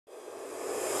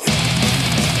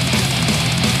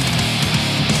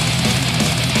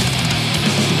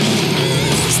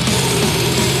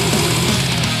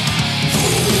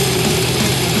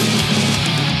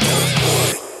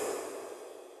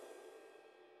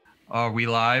Are we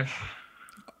live?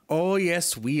 Oh,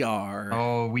 yes, we are.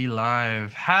 Oh, we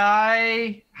live.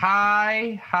 Hi,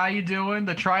 hi, how you doing?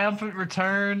 The triumphant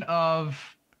return of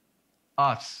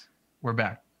us. We're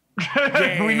back.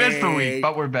 We missed a week, Yay!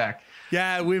 but we're back.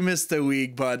 Yeah, we missed a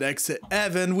week, but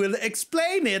Evan will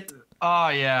explain it. Oh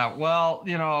yeah. Well,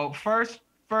 first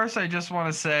I just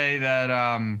want to say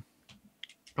that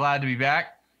glad to be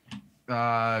back.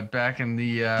 Back in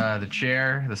the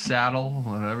chair, the saddle,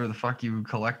 whatever the fuck you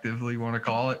collectively want to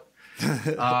call it.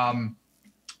 Um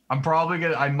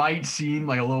I might seem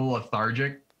like a little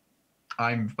lethargic.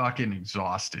 I'm fucking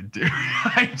exhausted, dude.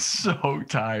 I'm so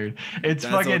tired. That's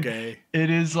okay. It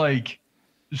is like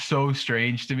so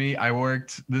strange to me.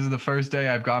 This is the first day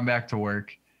I've gone back to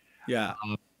work. Yeah.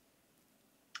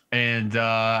 And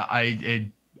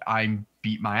I'm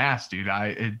beat my ass, dude.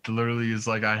 It literally is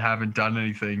like I haven't done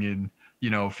anything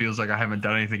feels like I haven't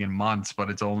done anything in months, but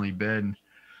it's only been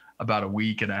about a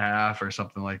week and a half or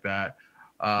something like that.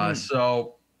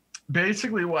 So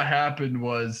basically what happened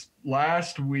was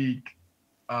last week,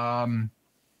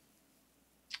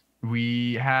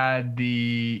 we had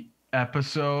we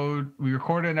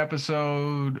recorded an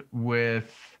episode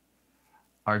with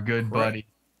our good buddy Yeah.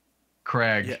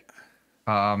 Craig.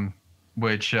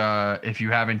 Which if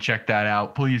you haven't checked that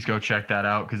out, please go check that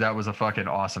out because that was a fucking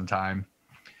awesome time.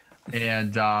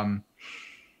 And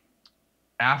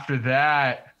after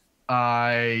that,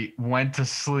 I went to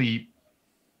sleep.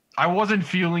 I wasn't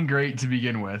feeling great to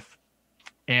begin with.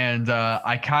 And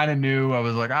I kind of knew. I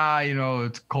was like,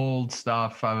 it's cold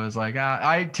stuff. I was like,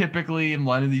 I typically am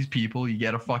one of these people. You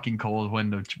get a fucking cold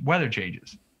when the weather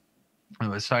changes. It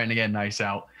was starting to get nice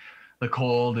out. The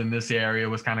cold in this area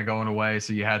was kind of going away.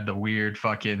 So you had the weird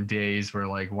fucking days where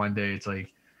like one day it's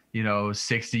like,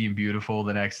 60 and beautiful.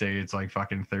 The next day it's like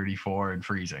fucking 34 and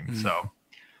freezing. So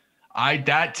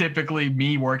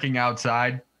me working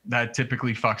outside, that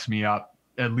typically fucks me up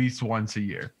at least once a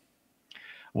year.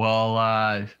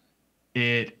 Well,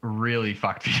 it really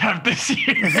fucked me up this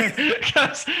year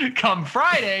because come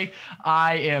Friday,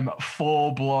 I am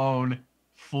full blown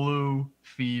flu,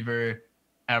 fever,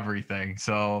 everything.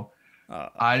 So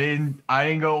I didn't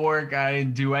go to work. I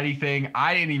didn't do anything.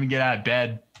 I didn't even get out of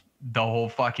bed the whole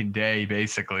fucking day.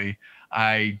 Basically,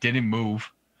 I didn't move.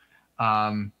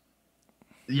 I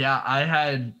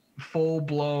had full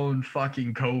blown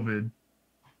fucking COVID.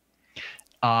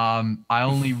 I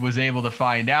only was able to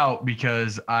find out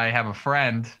because I have a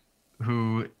friend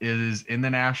who is in the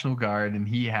National Guard and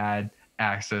he had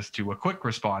access to a quick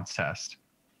response test.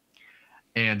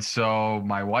 And so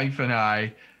my wife and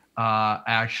I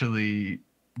actually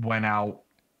went out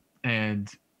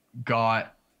and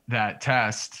got that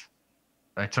test.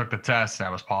 I took the test and I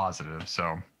was positive.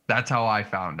 So that's how I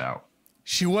found out.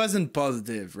 She wasn't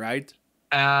positive, right?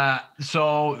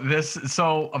 So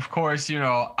of course,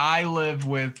 I live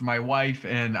with my wife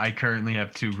and I currently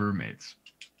have two roommates.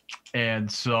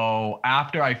 And so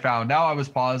after I found out I was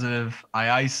positive,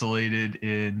 I isolated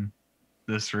in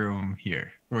this room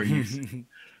here where you see.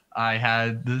 I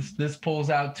had this pulls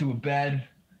out to a bed.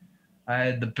 I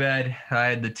had the bed, I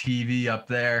had the TV up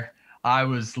there. I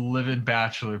was living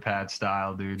bachelor pad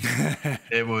style, dude.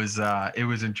 It was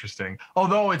interesting.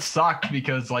 Although it sucked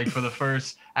because like for the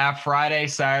first Friday,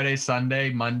 Saturday,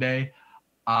 Sunday, Monday,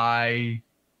 I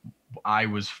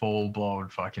was full blown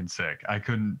fucking sick.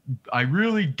 I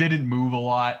really didn't move a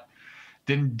lot,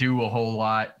 didn't do a whole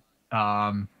lot.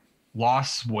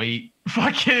 Lost weight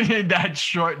fucking in that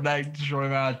short amount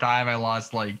of time. I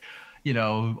lost like,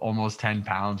 almost 10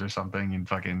 pounds or something and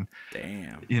fucking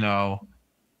Damn.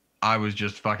 I was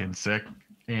just fucking sick.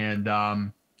 And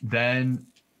then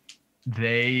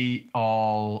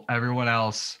everyone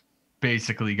else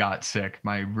basically got sick.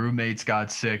 My roommates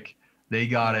got sick. They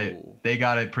got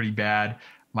it pretty bad.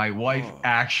 My wife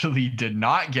actually did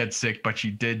not get sick, but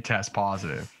she did test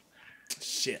positive.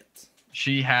 Shit.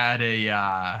 She had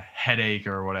a headache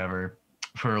or whatever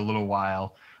for a little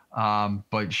while.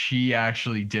 But she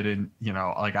actually didn't,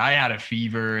 like I had a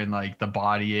fever and like the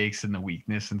body aches and the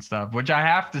weakness and stuff, which I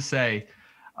have to say,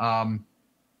 out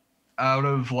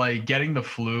of like getting the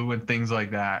flu and things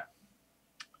like that,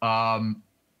 to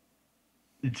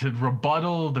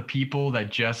rebuttal the people that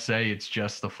just say it's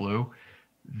just the flu,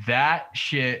 that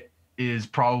shit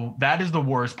that is the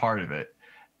worst part of it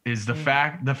is the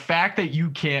fact that you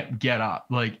can't get up,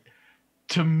 like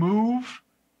to move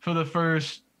for the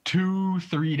first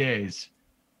 2-3 days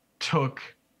took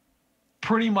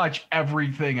pretty much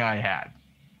everything I had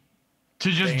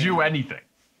to just do anything,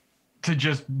 to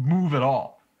just move at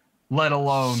all, let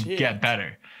alone get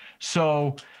better.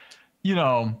 So,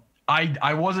 I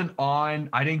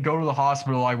didn't go to the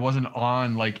hospital. I wasn't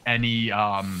on like any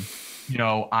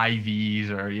IVs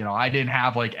or, I didn't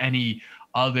have like any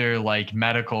other like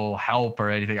medical help or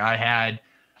anything. I had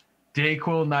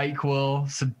Dayquil, NyQuil,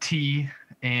 some tea,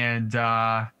 and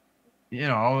I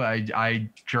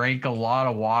drank a lot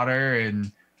of water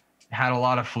and had a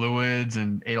lot of fluids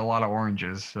and ate a lot of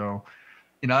oranges. So,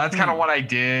 that's kind of what I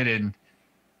did. And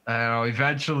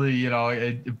eventually,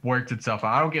 it worked itself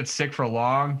out. I don't get sick for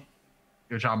long,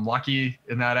 which I'm lucky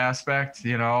in that aspect.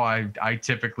 I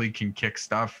typically can kick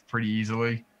stuff pretty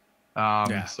easily.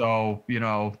 So,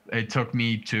 it took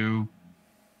me 2-3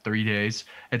 days.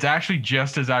 It's actually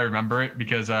just as I remember it,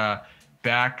 because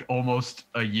back almost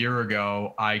a year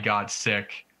ago, I got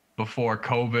sick before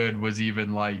COVID was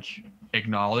even like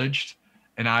acknowledged,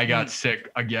 and I got sick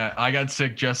again. I got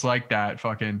sick just like that,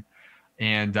 fucking,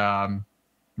 and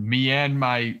me and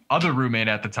my other roommate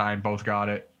at the time both got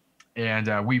it,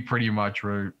 and we pretty much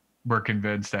were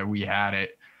convinced that we had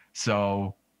it.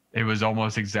 So it was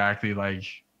almost exactly like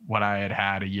what I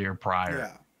had a year prior.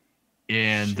 Yeah.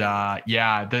 And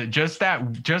just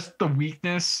the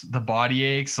weakness, the body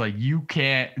aches, like you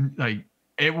can't, like,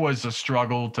 it was a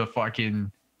struggle to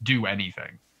fucking do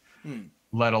anything,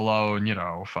 let alone,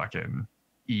 fucking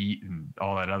eat and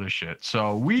all that other shit.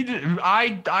 So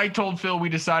I told Phil we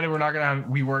decided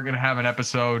we weren't gonna have an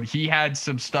episode. He had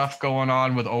some stuff going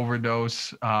on with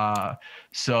overdose,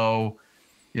 so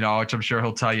which I'm sure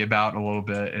he'll tell you about in a little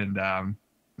bit. And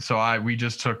so we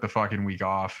just took the fucking week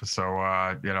off.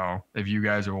 So if you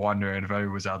guys are wondering, if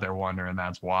anyone was out there wondering,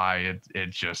 that's why.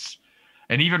 It just,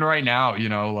 and even right now,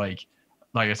 like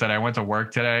I said, I went to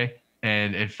work today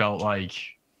and it felt like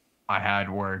I had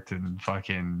worked in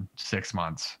fucking 6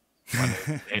 months.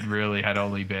 It really had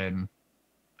only been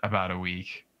about a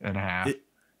week and a half.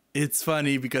 It's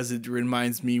funny because it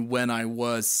reminds me when I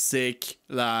was sick,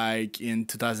 like in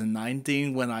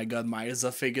 2019, when I got my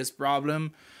esophagus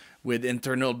problem with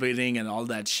internal bleeding and all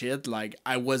that shit. Like,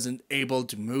 I wasn't able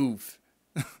to move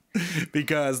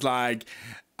because like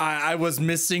I was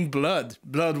missing blood.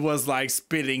 Blood was like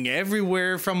spitting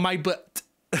everywhere from my butt.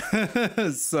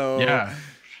 So yeah.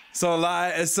 So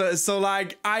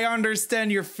like I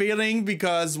understand your feeling,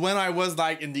 because when I was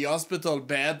like in the hospital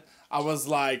bed, I was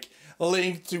like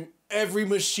linked to every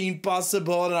machine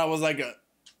possible, and I was like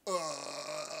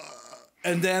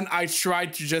and then I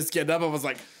tried to just get up. I was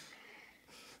like,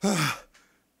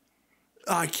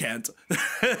 I can't.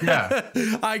 Yeah.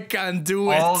 I can't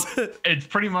do it. It's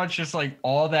pretty much just like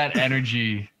all that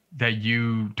energy that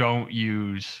you don't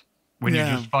use when you're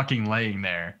just fucking laying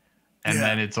there. And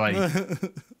then it's like,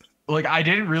 I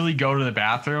didn't really go to the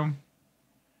bathroom,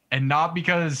 and not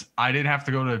because I didn't have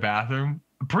to go to the bathroom,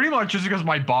 pretty much just because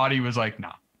my body was like,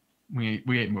 nah, we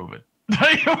ain't moving.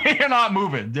 We're not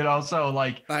moving, so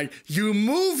like you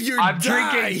move, I'm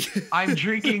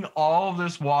drinking all of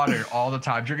this water all the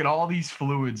time, drinking all these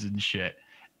fluids and shit.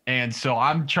 And so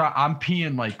I'm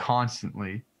peeing like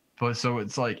constantly. But so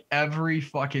it's like every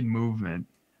fucking movement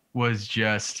was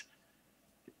just,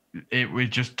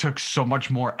 it just took so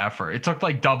much more effort. It took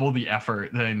like double the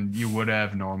effort than you would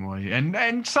have normally.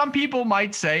 And some people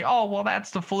might say, oh, well,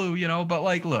 that's the flu, but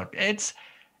like, look, it's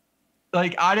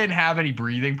like, I didn't have any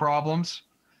breathing problems.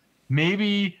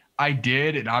 Maybe I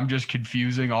did, and I'm just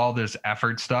confusing all this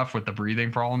effort stuff with the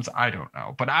breathing problems. I don't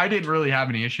know, but I didn't really have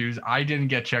any issues. I didn't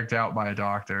get checked out by a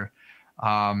doctor.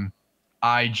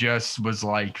 I just was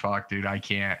like, fuck, dude, I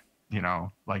can't,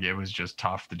 like, it was just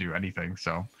tough to do anything.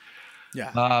 So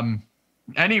yeah.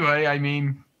 Anyway, I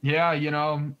mean, yeah,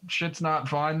 shit's not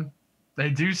fun. They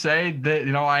do say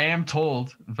that, I am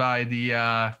told by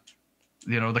the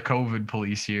the COVID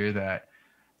police here that,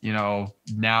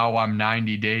 now I'm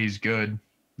 90 days good.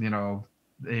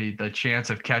 The chance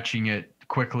of catching it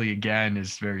quickly again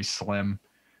is very slim.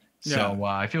 So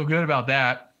I feel good about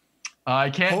that. I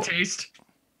can't taste.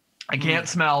 I can't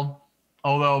smell.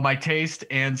 Although my taste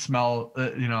and smell,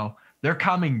 they're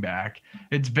coming back.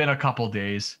 It's been a couple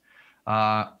days.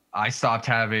 I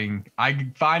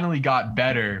finally got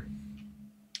better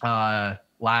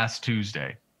last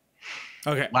Tuesday.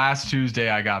 Okay. Last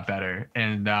Tuesday I got better,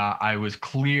 and I was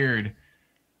cleared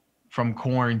from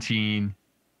quarantine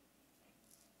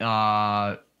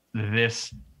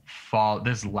this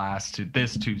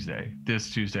Tuesday.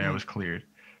 I was cleared.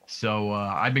 So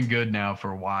I've been good now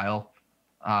for a while.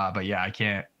 But yeah, I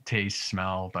can't taste,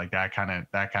 smell, like that kind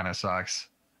of sucks.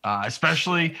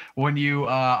 Especially when you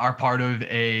are part of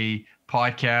a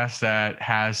podcast that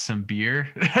has some beer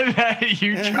that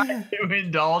you try to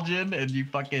indulge in and you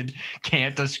fucking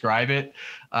can't describe it.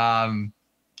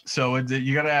 So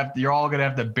you're all gonna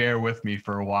have to bear with me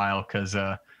for a while, because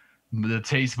the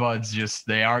taste buds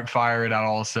they aren't firing at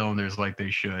all cylinders like they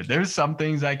should. There's some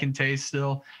things I can taste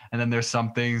still, and then there's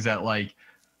some things that like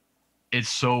it's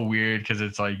so weird because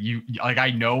it's like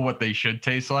I know what they should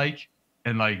taste like,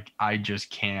 and like I just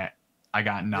can't. I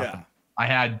got nothing. Yeah. I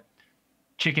had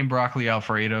chicken broccoli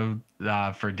Alfredo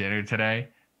for dinner today,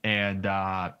 and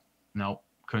nope,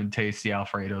 couldn't taste the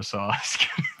Alfredo sauce.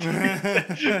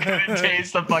 Couldn't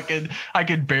taste the fucking. I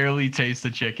could barely taste the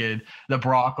chicken. The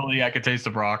broccoli, I could taste the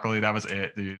broccoli. That was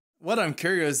it, dude. What I'm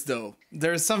curious though,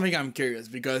 there's something I'm curious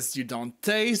because you don't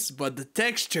taste, but the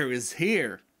texture is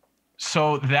here.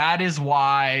 So that is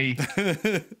why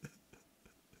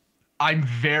I'm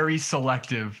very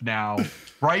selective now.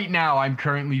 Right now, I'm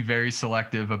currently very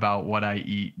selective about what I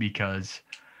eat because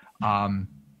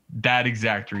that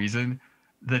exact reason.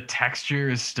 The texture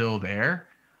is still there,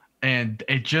 and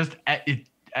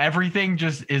everything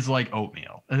just is like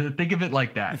oatmeal. Think of it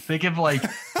like that. Think of like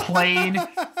plain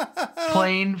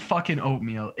fucking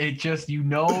oatmeal. It just, you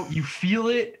feel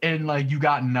it, and like you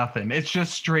got nothing. It's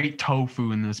just straight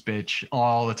tofu in this bitch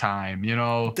all the time,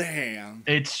 Damn.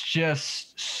 It's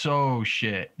just so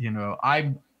shit,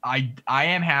 I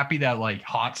am happy that like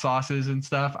hot sauces and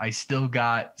stuff, I still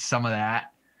got some of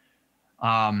that.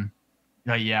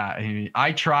 Yeah,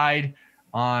 I tried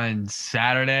on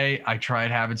Saturday. I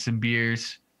tried having some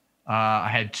beers. I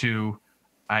had two.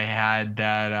 I had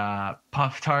that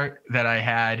puff tart that I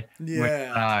had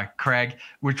with Craig,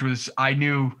 which was, I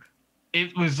knew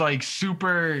it was like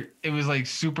super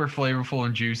flavorful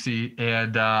and juicy,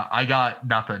 and I got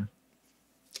nothing.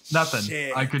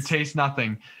 Shit. I could taste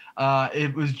nothing.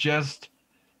 It was just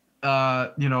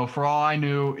for all I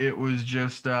knew, it was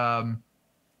just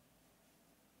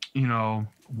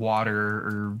water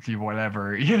or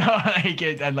whatever, like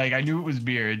it, and like I knew it was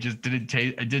beer. It just didn't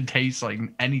taste. It didn't taste like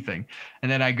anything.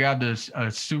 And then I grabbed a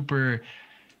super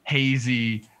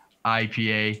hazy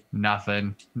IPA.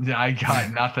 Nothing. I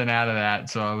got nothing out of that.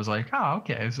 So I was like, oh,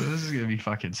 okay. So this is gonna be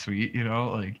fucking sweet,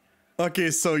 like. Okay,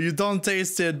 so you don't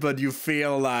taste it, but you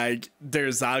feel like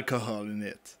there's alcohol in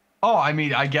it. Oh, I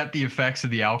mean, I get the effects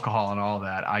of the alcohol and all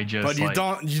that. I just. But you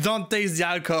don't taste the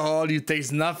alcohol. You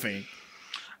taste nothing.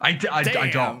 I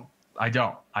don't.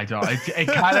 It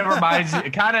kind of reminds me.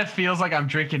 It kind of feels like I'm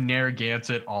drinking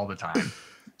Narragansett all the time.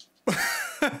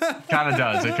 Kind of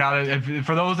does. It kind of.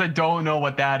 For those that don't know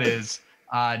what that is,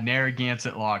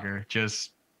 Narragansett lager.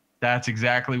 Just that's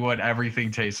exactly what everything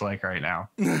tastes like right now.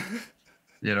 And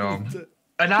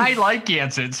I like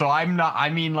Gansett, so I'm not.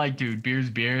 I mean, like, dude, beer's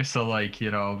beer. So like,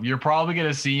 you're probably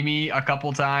gonna see me a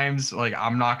couple times. Like,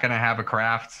 I'm not gonna have a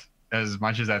craft as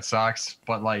much as that sucks,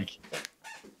 but like.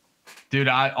 Dude,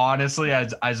 I honestly,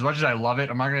 as much as I love it,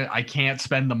 I can't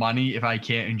spend the money if I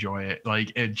can't enjoy it.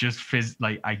 Like, it just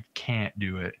I can't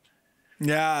do it.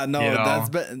 Yeah, no,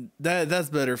 that's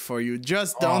better for you.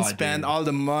 Just don't spend all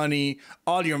the money,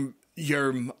 all your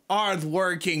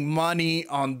hard-working money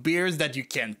on beers that you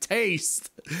can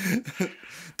taste.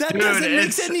 That doesn't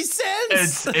make any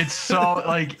sense. It's so,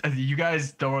 like, you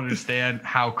guys don't understand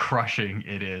how crushing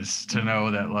it is to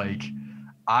know that, like,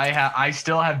 I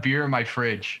still have beer in my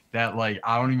fridge that, like,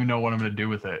 I don't even know what I'm gonna do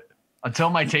with it until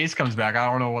my taste comes back. I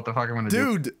don't know what the fuck I'm gonna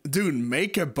do. Dude,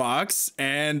 make a box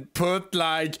and put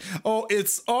like, oh,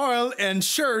 it's oil and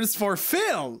shirts for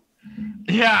Phil.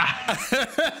 Yeah.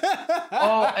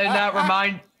 Oh, and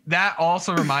that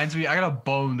also reminds me, I got a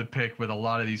bone to pick with a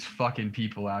lot of these fucking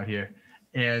people out here,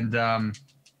 and I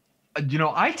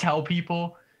tell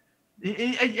people, let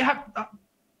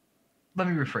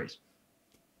me rephrase.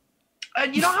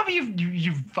 How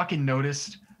you've fucking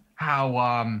noticed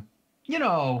how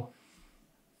no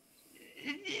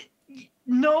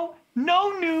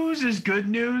news is good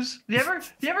news. You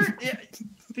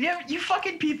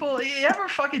fucking people, you ever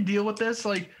fucking deal with this?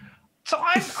 Like, so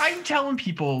I'm telling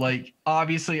people, like,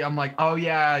 obviously I'm like, oh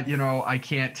yeah, I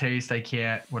can't taste, I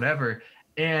can't whatever.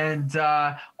 And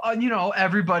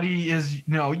everybody is,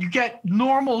 you get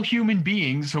normal human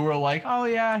beings who are like, oh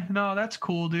yeah, no, that's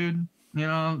cool, dude.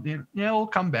 We'll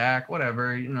come back,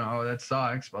 whatever, that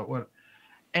sucks, but what?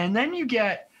 And then you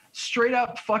get straight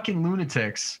up fucking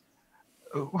lunatics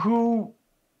who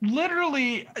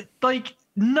literally, like,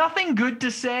 nothing good to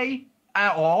say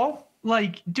at all.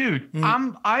 Like, dude,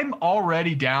 I'm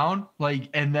already down. Like,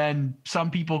 and then some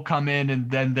people come in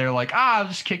and then they're like, I'll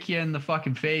just kick you in the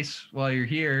fucking face while you're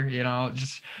here,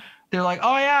 they're like,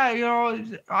 oh yeah,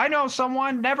 I know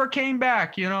someone never came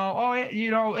back,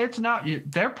 it's not,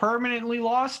 they're permanently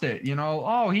lost it,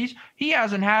 oh, he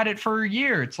hasn't had it for a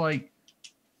year. It's like,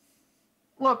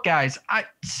 look, guys, I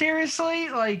seriously,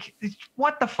 like,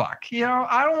 what the fuck? You know,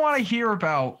 I don't want to hear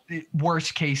about the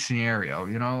worst case scenario.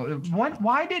 You know,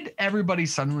 why did everybody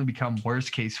suddenly become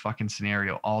worst case fucking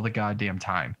scenario all the goddamn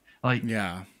time? Like,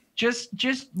 Yeah.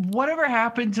 just whatever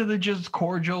happened to the just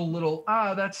cordial little,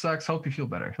 that sucks, hope you feel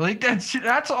better. Like,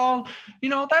 that's all, you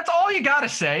know, that's all you gotta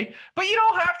say. But you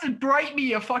don't have to write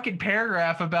me a fucking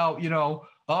paragraph about, you know,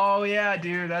 oh yeah,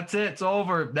 dude, that's it, it's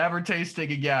over, never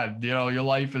tasting again, you know, your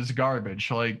life is garbage.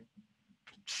 Like,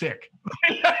 sick.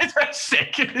 That's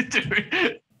sick,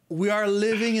 dude. We are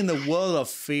living in a world of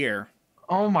fear.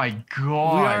 Oh my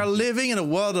god. We are living in a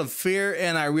world of fear,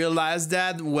 and I realized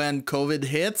that when COVID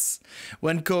hits,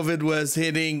 when COVID was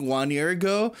hitting 1 year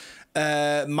ago,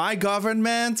 my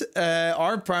government,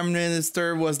 our prime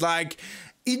minister was like,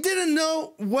 he didn't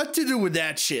know what to do with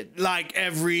that shit. Like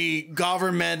every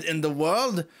government in the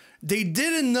world, they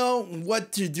didn't know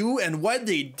what to do, and what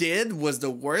they did was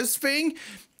the worst thing.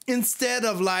 Instead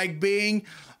of like being,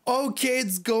 okay,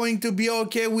 it's going to be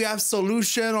okay, we have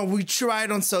solution, or we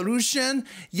tried on solution.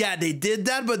 Yeah, they did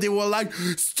that, but they were like,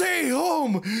 stay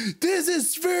home, this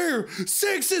is fair,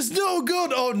 sex is no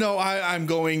good. Oh no, I'm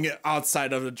going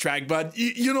outside of the track, but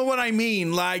you know what I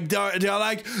mean. Like they're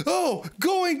like, oh,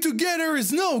 going together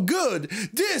is no good,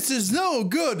 this is no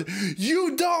good,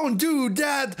 you don't do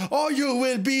that or you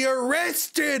will be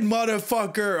arrested,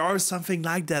 motherfucker, or something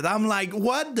like that. I'm like,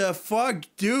 what the fuck,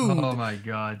 dude? Oh my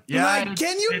god. Yeah. Like,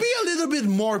 can you be a little bit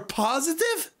more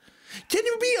positive? Can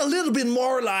you be a little bit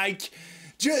more like,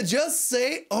 just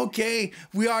say, okay,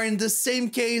 we are in the same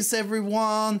case,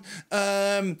 everyone.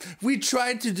 We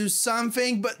tried to do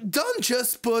something, but don't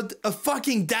just put a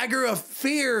fucking dagger of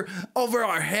fear over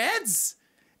our heads.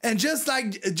 And just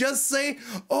say,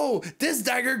 oh, this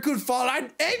dagger could fall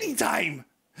at any time.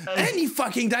 Any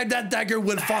fucking time that dagger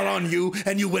will fall on you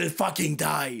and you will fucking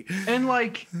die. And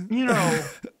like, you know,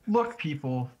 look,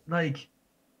 people, like,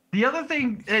 the other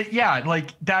thing, yeah, like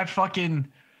that fucking,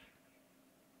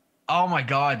 oh my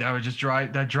god,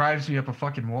 that drives me up a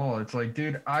fucking wall. It's like,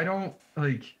 dude, I'm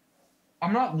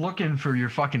not looking for your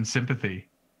fucking sympathy,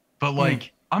 but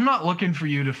like, I'm not looking for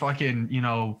you to fucking, you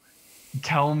know,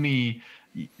 tell me,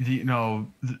 you know,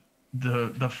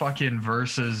 the fucking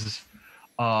verses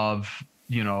of,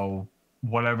 you know,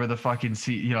 whatever the fucking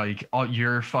you know, like all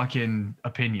your fucking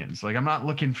opinions. Like, I'm not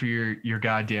looking for your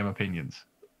goddamn opinions.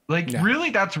 Like, yeah.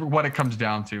 Really, that's what it comes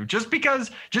down to. Just because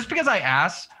I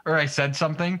asked or I said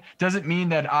something doesn't mean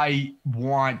that I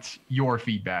want your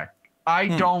feedback. I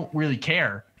don't really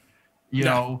care. You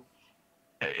know,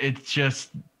 it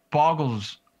just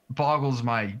boggles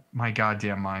my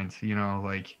goddamn mind, you know,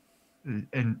 like,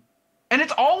 and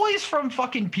it's always from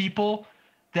fucking people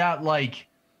that like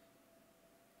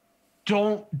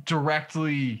I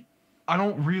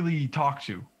don't really talk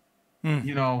to,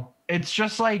 you know. It's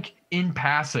just like in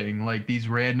passing, like these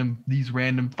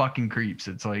random fucking creeps.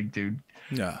 It's like, dude,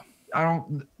 yeah, I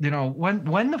don't, you know,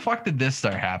 when the fuck did this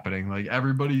start happening? Like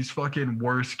everybody's fucking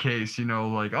worst case, you know,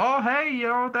 like, oh, hey, you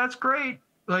know, that's great.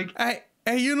 Like, hey,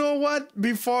 you know what?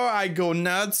 Before I go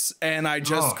nuts and I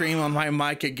just scream on my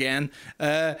mic again,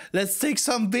 let's take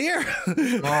some beer.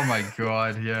 Oh my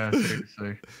god, yeah,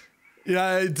 seriously.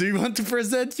 Yeah, do you want to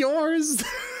present yours?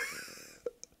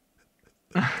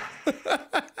 I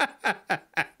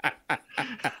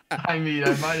mean,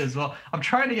 I might as well. I'm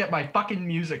trying to get my fucking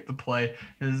music to play.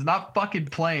 It's not fucking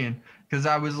playing because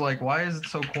I was like, why is it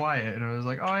so quiet? And I was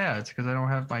like, oh yeah, it's because I don't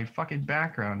have my fucking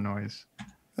background noise.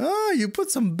 Oh, you put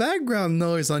some background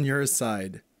noise on your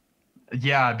side.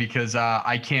 Yeah, because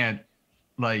I can't,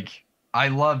 like, I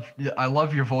love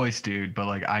your voice, dude, but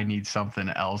like I need something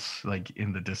else like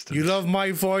in the distance. You love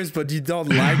my voice, but you don't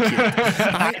like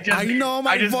it. I know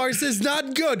my voice is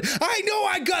not good. I know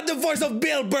I got the voice of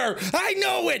Bill Burr. I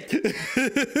know it.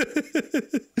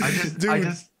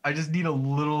 I just need a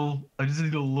little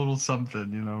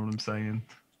something, you know what I'm saying?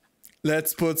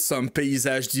 Let's put some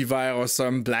Paysage d'Hiver or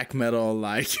some black metal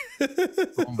like.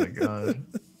 Oh my god.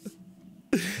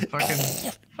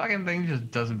 Fucking thing just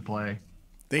doesn't play.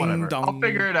 Whatever. Dong. I'll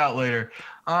figure it out later.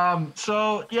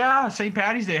 So yeah, St.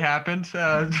 Patty's Day happened.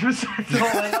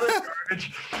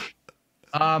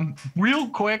 Real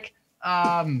quick.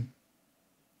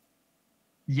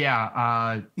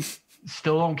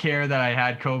 Still don't care that I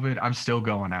had COVID. I'm still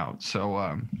going out.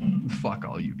 So fuck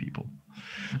all you people.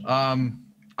 I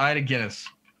had a Guinness.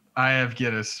 I have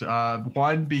Guinness.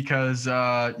 One because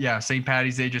St.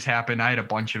 Patty's Day just happened. I had a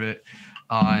bunch of it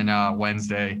on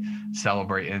Wednesday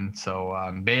celebrating.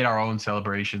 So made our own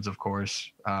celebrations, of course.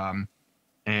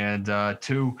 And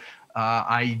two,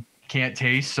 I can't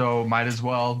taste, so might as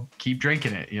well keep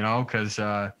drinking it, you know, because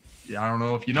I don't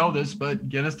know if you know this, but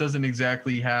Guinness doesn't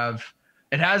exactly have.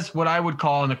 It has what I would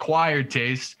call an acquired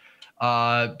taste,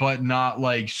 but not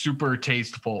like super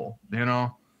tasteful. You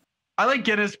know, I like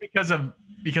Guinness because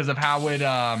of how it.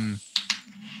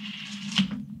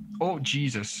 Oh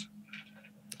Jesus!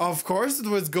 Of course, it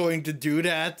was going to do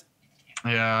that.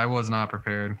 Yeah, I was not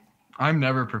prepared. I'm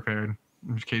never prepared.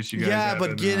 In case you guys. Yeah,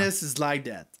 but Guinness is like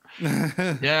that.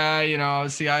 Yeah, you know.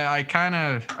 See, I kind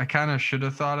of should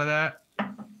have thought of that.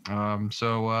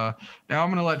 So now I'm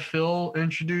gonna let Phil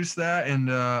introduce that,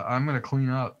 and I'm gonna clean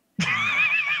up.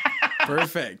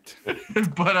 Perfect.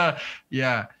 But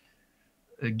yeah,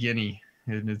 a guinea,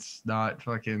 and it's not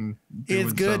fucking.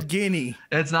 It's good guinea.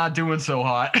 It's not doing so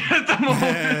hot at the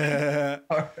moment.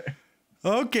 All right.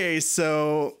 Okay,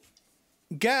 so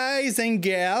guys and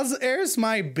gals, here's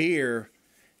my beer.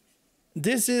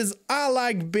 This is I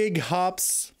Like Big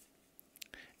Hops,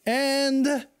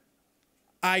 and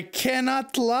I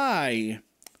Cannot Lie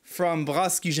from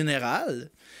Brasserie Générale.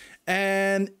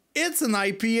 And it's an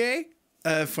IPA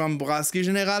from Brasserie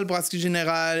Générale. Brasserie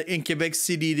Générale in Quebec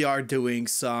City, they are doing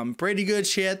some pretty good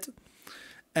shit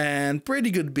and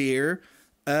pretty good beer.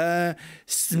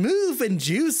 Smooth and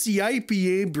juicy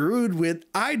IPA brewed with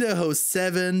Idaho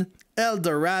 7, El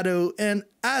Dorado, and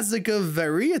Azacca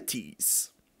varieties.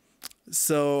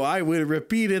 So I will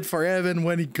repeat it for Evan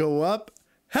when he go up.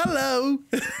 Hello.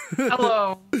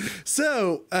 Hello.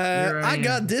 So I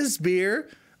got this beer.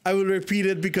 I will repeat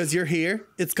it because you're here.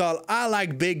 It's called I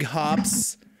Like Big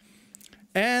Hops,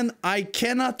 and I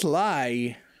Cannot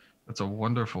Lie. That's a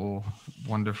wonderful,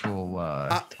 wonderful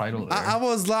title there. I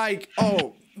was like,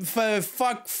 oh,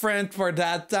 fuck French for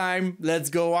that time. Let's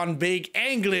go on big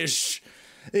English.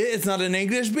 It's not an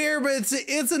English beer, but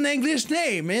it's an English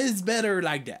name. It's better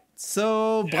like that.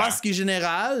 So, yeah. Brasserie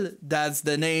Générale, that's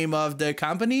the name of the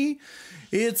company.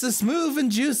 It's a smooth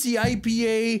and juicy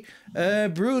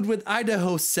IPA brewed with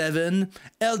Idaho 7,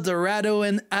 El Dorado,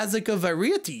 and Azacca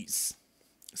varieties.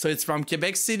 So it's from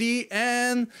Quebec City,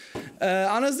 and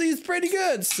honestly, it's pretty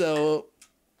good. So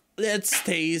let's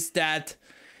taste that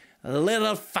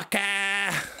little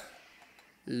fucker.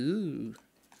 Ooh.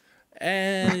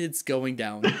 And it's going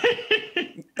down.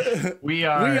 We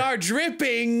are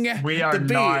dripping. We are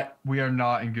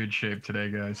not in good shape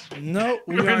today, guys. No,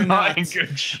 we're not in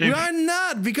good shape. We are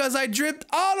not, because I dripped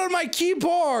all on my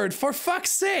keyboard, for fuck's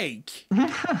sake.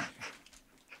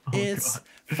 It's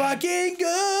fucking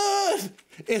good.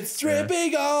 It's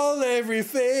dripping all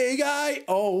everything I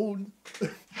own.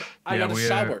 I got a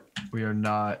shower. We are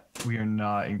not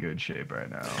in good shape right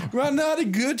now. We're not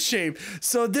in good shape.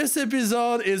 So this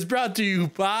episode is brought to you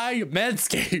by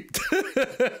Manscaped.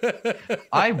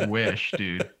 I wish,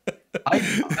 dude. I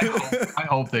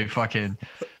hope they fucking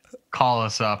call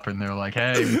us up and they're like,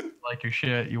 hey, we like your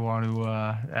shit. You want to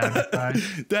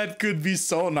advertise? That could be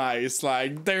so nice.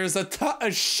 Like, there's a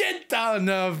shit ton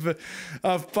of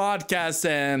podcasts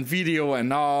and video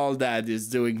and all that is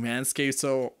doing Manscaped.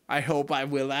 So I hope I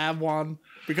will have one,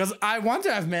 because I want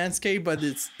to have Manscaped, but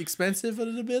it's expensive a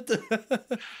little bit.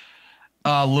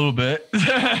 A little bit.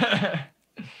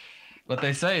 But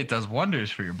they say it does wonders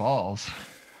for your balls.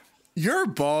 Your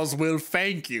balls will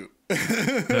thank you.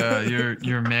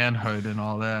 Your manhood and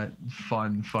all that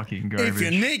fun fucking garbage. If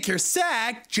you nick your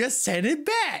sack, just send it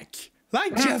back,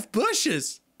 like Jeff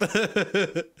Bush's.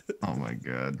 Oh my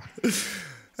god.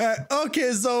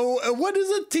 Okay, so what is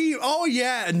a team? Oh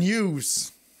yeah,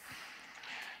 news.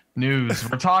 We're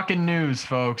talking news,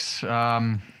 folks.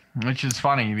 Which is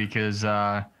funny because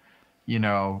you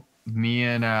know, me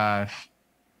and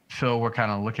Phil were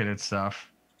kind of looking at stuff.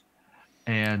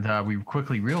 And we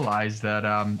quickly realized that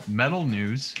metal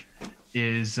news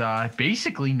is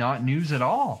basically not news at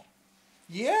all.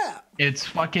 Yeah. It's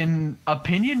fucking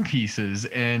opinion pieces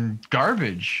and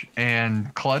garbage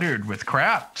and cluttered with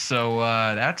crap. So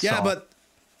that's yeah, all. but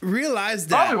realize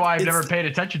that. Probably why I've never paid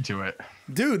attention to it.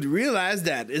 Dude, realize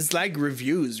that it's like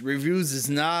reviews. Reviews is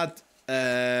not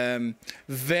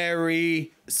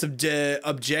very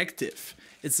objective.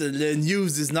 The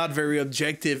news is not very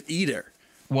objective either.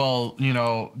 Well, you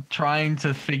know, trying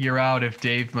to figure out if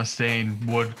Dave Mustaine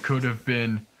could have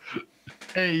been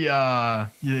a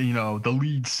you know, the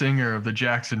lead singer of the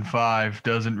Jackson 5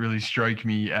 doesn't really strike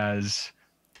me as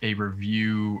a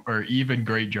review or even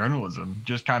great journalism.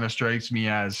 Just kind of strikes me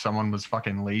as someone was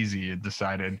fucking lazy and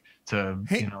decided to,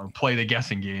 you know, play the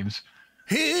guessing games.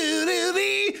 With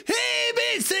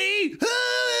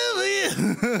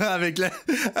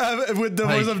the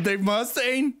voice of Dave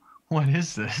Mustaine. What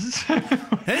is this? What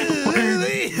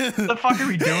the fuck are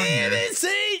we doing here?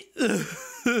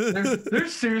 There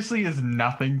seriously is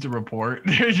nothing to report.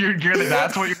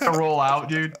 That's what you're gonna roll out,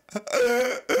 dude.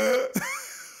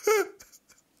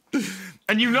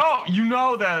 And you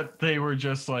know that they were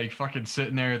just like fucking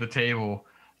sitting there at the table,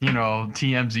 you know,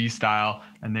 TMZ style,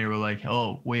 and they were like,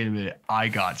 "Oh, wait a minute, I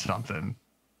got something.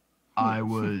 I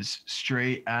was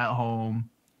straight at home.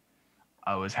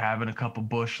 I was having a couple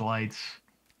bush lights,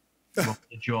 smoked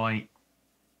a joint,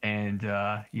 and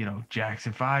you know,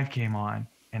 Jackson 5 came on,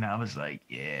 and I was like,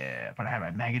 yeah, but I had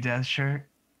my Megadeth shirt.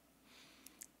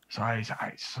 So I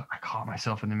caught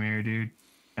myself in the mirror, dude,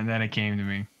 and then it came to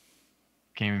me.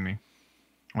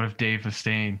 What if Dave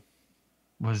Mustaine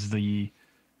was the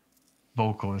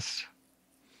vocalist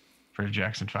for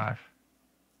Jackson 5?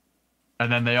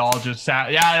 And then they all just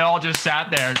sat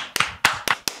there.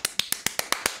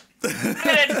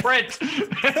 And print.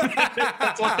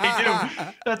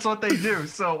 That's what they do.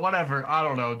 So whatever. I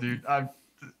don't know, dude. I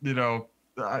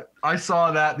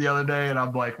saw that the other day and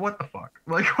I'm like, what the fuck?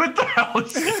 Like, what the hell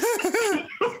is this?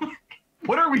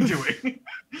 What are we doing?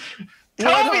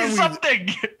 Tell me something.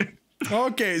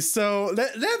 Okay, so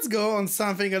let's go on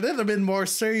something a little bit more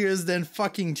serious than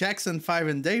fucking Jackson 5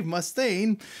 and Dave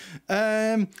Mustaine.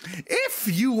 If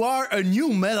you are a new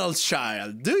metal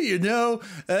child, do you know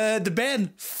the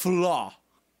band Flaw?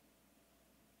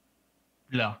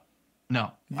 No,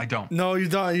 I don't. No, you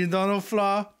don't. You don't know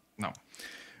Flaw? No.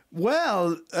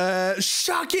 Well,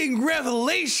 shocking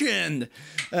revelation.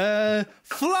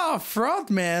 Flaw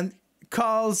frontman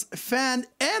calls fan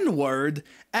N-word,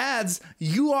 adds,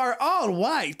 "You are all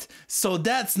white, so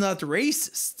that's not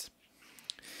racist."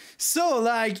 So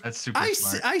like, that's super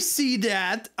smart. I see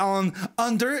that on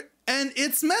under, and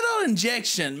it's Metal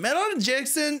Injection. Metal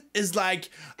Injection is like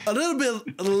a little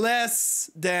bit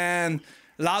less than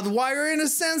Loudwire in a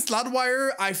sense.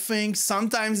 Loudwire, I think,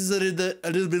 sometimes is a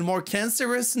little bit more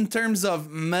cancerous in terms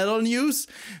of metal news.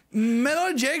 Metal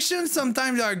Injection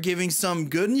sometimes are giving some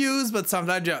good news, but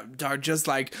sometimes they're just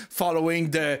like following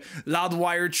the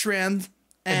Loudwire trend.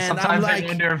 And sometimes I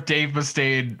wonder if Dave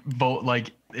Mustaine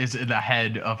is in the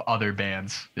head of other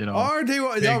bands, you know. Or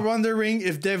they're wondering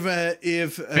if they've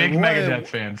big Megadeth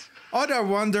fans. Or they're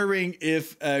wondering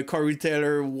if Corey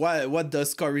Taylor, what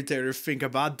does Corey Taylor think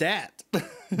about that?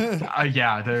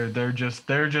 Yeah, they're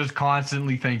just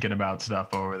constantly thinking about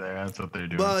stuff over there. That's what they're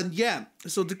doing. But yeah,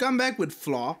 so to come back with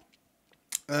Flaw,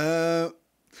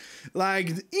 like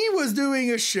he was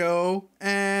doing a show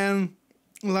and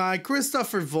like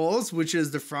Christopher Vols, which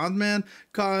is the frontman,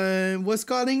 was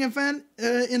calling a fan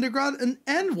in the crowd an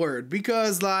N-word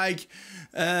because like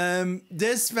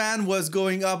this fan was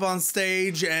going up on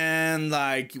stage and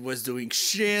like was doing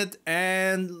shit,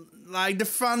 and like the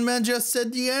frontman just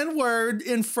said the N-word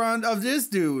in front of this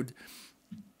dude.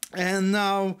 And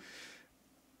now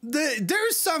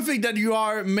there's something that you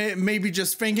are maybe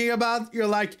just thinking about. You're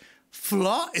like,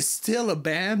 Flaw is still a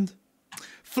band?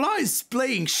 Flaw is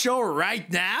playing show right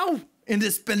now in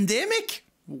this pandemic?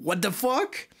 What the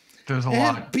fuck? There's a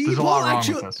lot wrong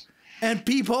with this. And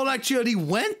people actually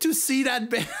went to see that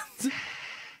band.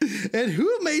 And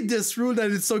who made this rule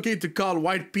that it's okay to call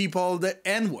white people the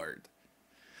N-word?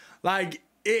 Like,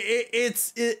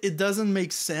 it doesn't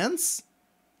make sense.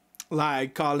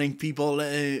 Like, calling people,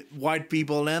 white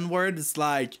people N-word. It's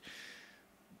like,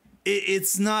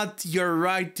 it's not your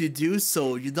right to do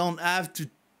so. You don't have to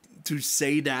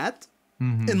say that,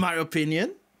 in my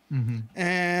opinion.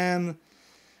 And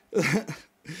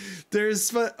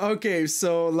there's okay,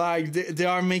 so like they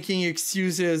are making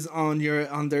excuses on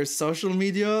their social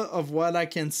media of what I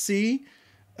can see,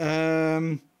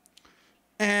 and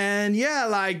yeah,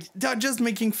 like they're just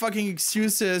making fucking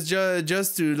excuses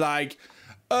just to like,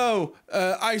 oh,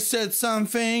 I said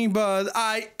something, but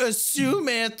I assume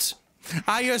it.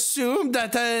 I assume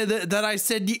that I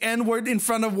said the N-word in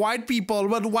front of white people,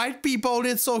 but white people,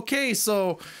 it's okay.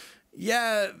 So,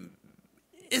 yeah,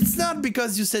 it's not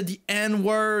because you said the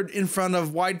N-word in front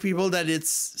of white people that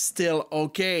it's still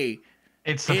okay.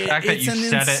 It's the fact that you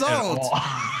said it at all.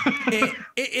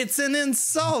 It's an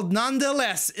insult.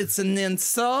 Nonetheless, it's an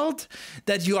insult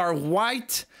that you are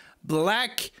white,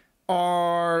 black,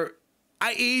 or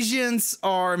Asians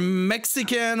or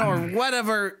Mexican or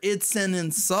whatever. It's an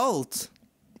insult.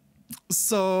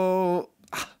 So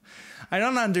I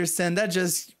don't understand. That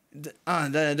just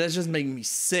making me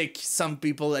sick. Some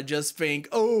people that just think,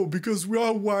 oh, because we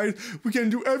are white, we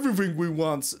can do everything we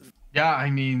want. Yeah,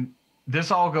 I mean, this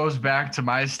all goes back to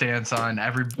my stance on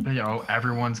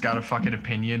everyone's got a fucking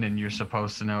opinion and you're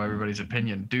supposed to know everybody's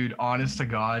opinion. Dude, honest to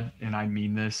God, and I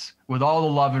mean this with all the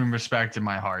love and respect in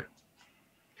my heart.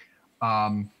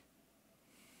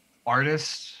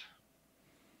 Artists,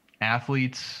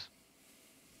 athletes,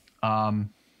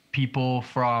 People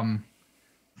from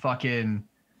fucking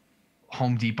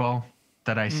Home Depot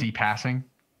that I see passing.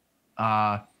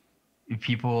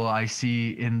 People I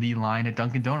see in the line at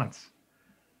Dunkin' Donuts.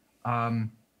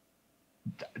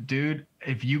 Dude,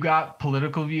 if you got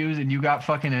political views and you got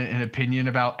fucking an opinion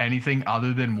about anything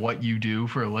other than what you do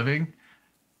for a living,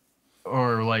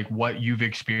 or like what you've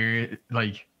experienced,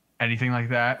 like anything like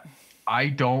that, I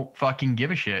don't fucking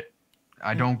give a shit.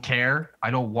 I don't care.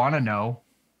 I don't want to know.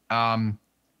 And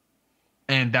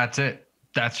that's it.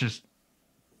 That's just,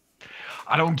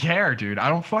 I don't care, dude. I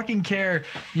don't fucking care.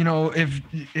 You know,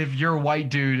 if you're a white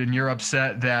dude and you're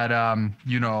upset that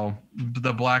you know,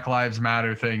 the Black Lives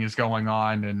Matter thing is going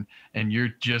on, and you're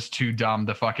just too dumb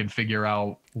to fucking figure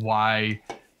out why,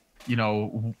 you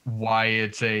know, why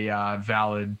it's a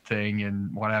valid thing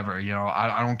and whatever. You know,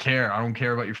 I don't care. I don't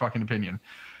care about your fucking opinion.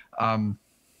 And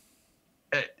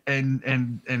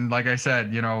like I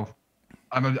said, you know,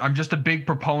 I'm just a big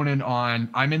proponent on,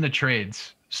 I'm in the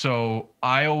trades. So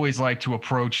I always like to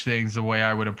approach things the way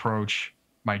I would approach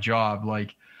my job.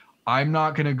 Like, I'm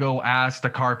not going to go ask the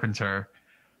carpenter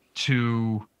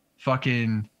to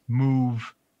fucking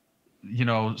move, you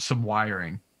know, some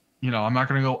wiring. You know, I'm not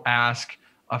going to go ask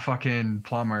a fucking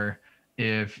plumber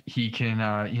if he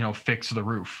can, you know, fix the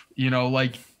roof. You know,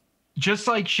 like, just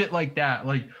like shit like that.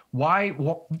 Like, why,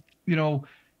 you know,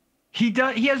 he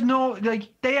has no, like,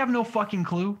 they have no fucking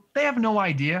clue. They have no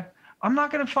idea. I'm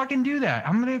not going to fucking do that.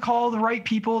 I'm going to call the right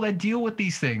people that deal with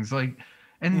these things. Like,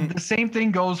 and the same thing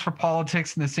goes for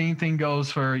politics, and the same thing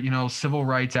goes for, you know, civil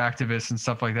rights activists and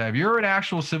stuff like that. If you're an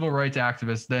actual civil rights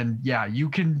activist, then yeah,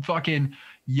 you can fucking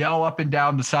yell up and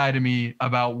down the side of me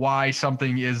about why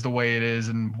something is the way it is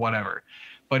and whatever.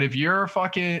 But if you're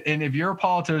a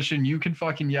politician, you can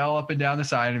fucking yell up and down the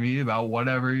side of me about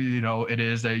whatever, you know, it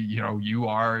is that, you know, you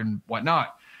are and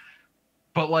whatnot.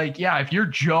 But like, yeah, if you're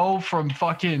Joe from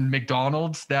fucking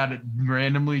McDonald's that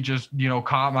randomly just, you know,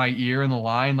 caught my ear in the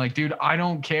line, like, dude, I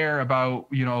don't care about,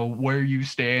 you know, where you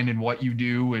stand and what you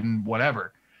do and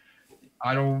whatever.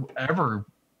 I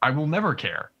will never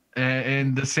care.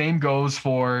 And the same goes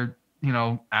for, you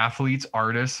know, athletes,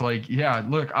 artists. Like, yeah,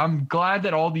 look, I'm glad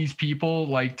that all these people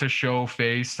like to show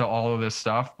face to all of this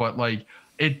stuff, but like,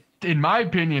 it, in my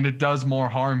opinion, it does more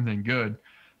harm than good,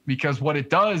 because what it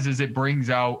does is it brings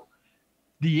out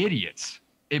the idiots.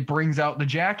 It brings out the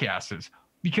jackasses,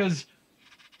 because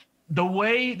the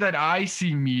way that I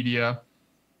see media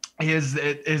is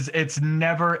it's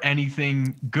never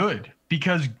anything good,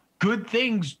 because good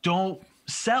things don't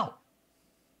sell.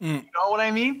 You know what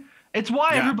I mean? It's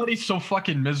why everybody's so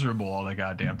fucking miserable all the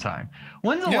goddamn time.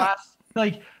 When's the last,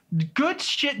 like, good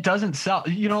shit doesn't sell?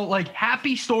 You know, like,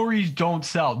 happy stories don't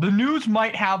sell. The news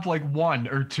might have like one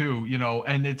or two, you know,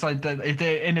 and it's like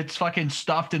and it's fucking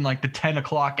stuffed in like the 10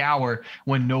 o'clock hour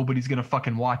when nobody's gonna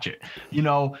fucking watch it. You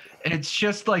know, it's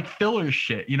just like filler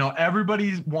shit. You know,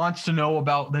 everybody wants to know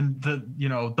about the you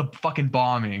know, the fucking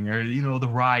bombing, or, you know, the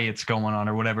riots going on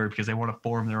or whatever, because they want to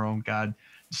form their own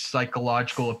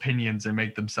psychological opinions and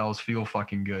make themselves feel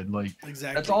fucking good. Like,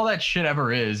 exactly. That's all that shit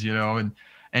ever is, you know.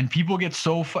 And people get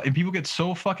so fucking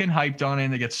hyped on it,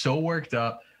 and they get so worked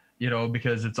up, you know,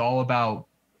 because it's all about,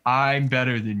 I'm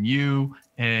better than you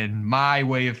and my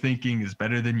way of thinking is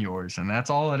better than yours, and that's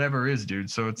all it ever is, dude.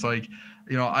 So it's like,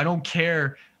 you know, I don't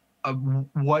care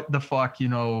what the fuck, you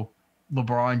know,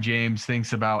 LeBron James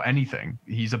thinks about anything.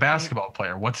 He's a basketball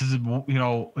player. What's his, you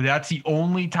know, that's the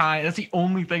only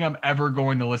thing I'm ever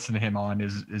going to listen to him on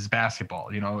is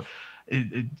basketball. You know,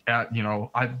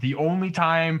 the only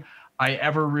time I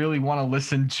ever really want to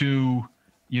listen to,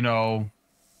 you know,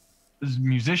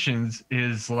 musicians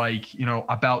is like, you know,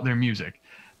 about their music.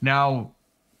 Now,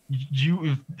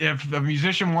 if a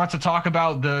musician wants to talk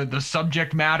about the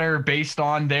subject matter based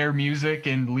on their music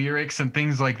and lyrics and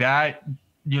things like that,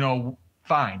 you know,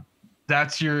 fine.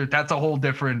 That's a whole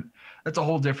different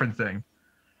thing.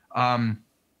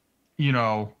 You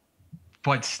know,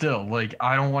 but still, like,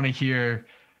 I don't want to hear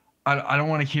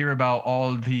about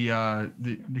all the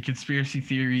conspiracy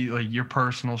theory, like your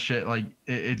personal shit. Like,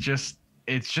 it's just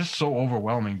so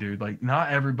overwhelming, dude. Like,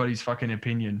 not everybody's fucking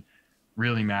opinion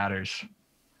really matters.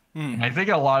 I think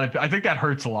that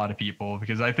hurts a lot of people,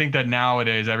 because I think that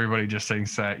nowadays everybody just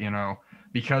thinks that, you know,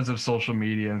 because of social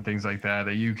media and things like that,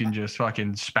 that you can just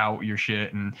fucking spout your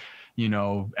shit, and, you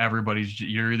know,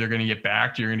 you're either going to get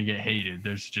backed or you're going to get hated.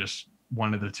 There's just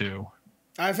one of the two.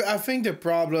 I think the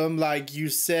problem, like you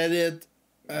said it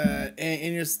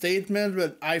in your statement,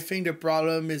 but I think the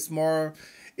problem is more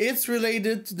it's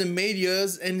related to the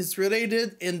medias, and it's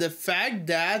related in the fact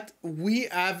that we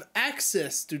have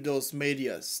access to those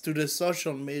medias, to the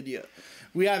social media.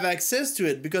 We have access to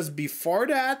it because before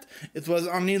that, it was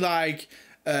only like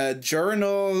a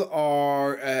journal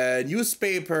or a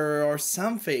newspaper or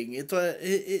something. It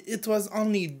was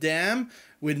only them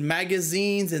with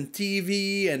magazines and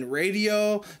TV and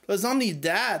radio. It was only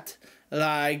that.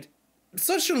 Like,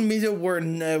 social media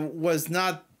was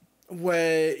not,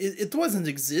 where it wasn't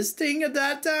existing at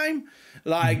that time.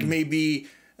 Like maybe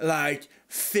like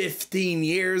 15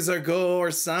 years ago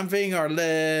or something, or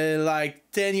like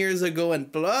 10 years ago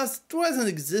and plus, it wasn't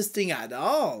existing at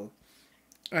all.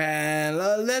 And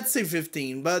let's say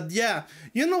 15, but yeah,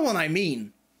 you know what I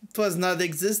mean. It was not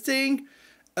existing,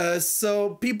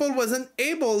 so people wasn't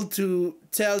able to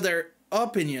tell their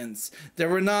opinions. They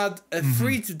were not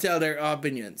free to tell their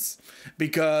opinions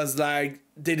because like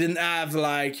they didn't have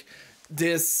like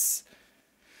this.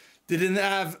 They didn't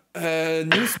have a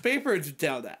newspaper to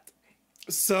tell that.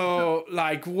 So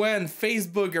like when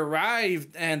Facebook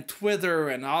arrived and Twitter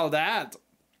and all that,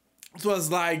 it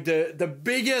was like the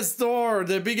biggest door,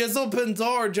 the biggest open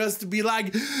door just to be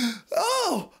like,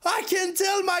 oh, I can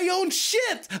tell my own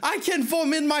shit. I can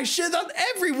vomit my shit on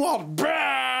everyone.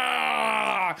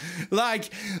 Brah! Like,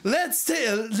 let's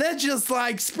just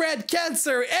like spread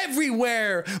cancer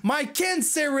everywhere. My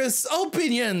cancerous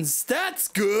opinions. That's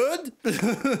good.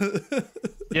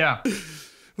 Yeah.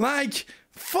 Like,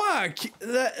 fuck.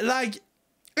 Like,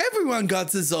 everyone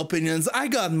got his opinions. I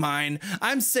got mine.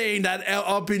 I'm saying that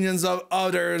opinions of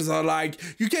others are like,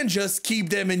 you can just keep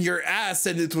them in your ass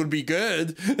and it will be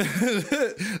good.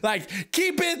 Like,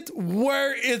 keep it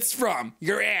where it's from,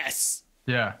 your ass.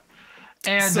 Yeah.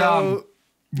 And So,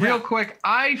 real quick,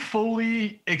 I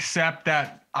fully accept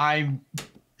that I'm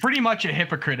pretty much a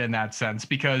hypocrite in that sense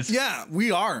because yeah,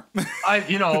 we are.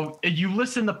 you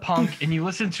listen to punk and you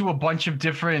listen to a bunch of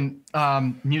different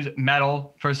music,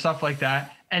 metal, for stuff like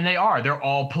that. And they're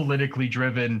all politically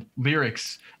driven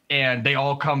lyrics and they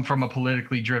all come from a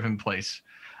politically driven place.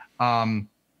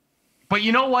 But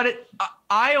you know what?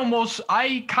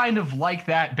 I kind of like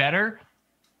that better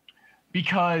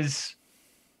because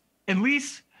at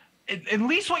least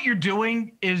what you're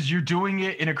doing is you're doing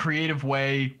it in a creative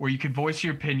way where you can voice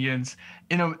your opinions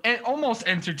in an almost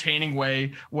entertaining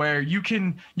way where you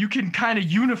can kind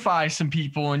of unify some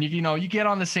people and you get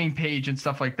on the same page and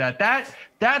stuff like that.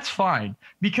 That's fine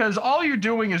because all you're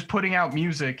doing is putting out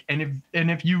music, and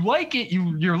if you like it,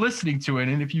 you're listening to it,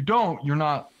 and if you don't, you're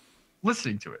not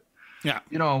listening to it. Yeah.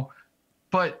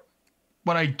 But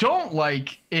what I don't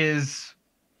like is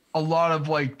a lot of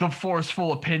like the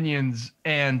forceful opinions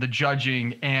and the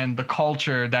judging and the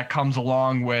culture that comes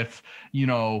along with,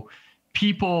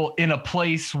 people in a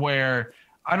place where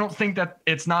I don't think that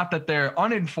it's not that they're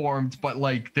uninformed, but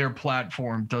like their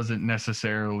platform doesn't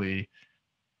necessarily,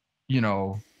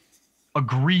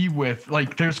 agree with,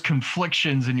 like there's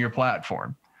conflictions in your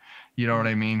platform. You know what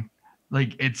I mean?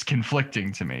 Like it's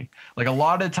conflicting to me. Like a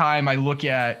lot of time I look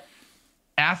at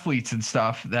athletes and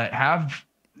stuff that have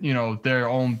their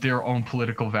own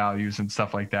political values and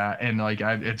stuff like that, and like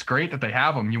it's great that they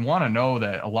have them. You want to know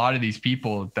that a lot of these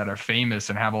people that are famous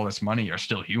and have all this money are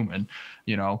still human,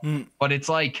 but it's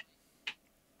like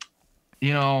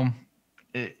you're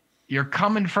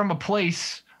coming from a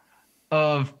place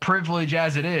of privilege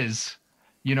as it is.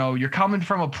 You're coming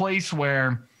from a place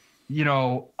where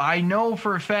I know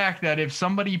for a fact that if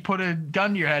somebody put a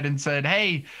gun to your head and said,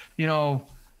 hey,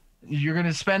 you're going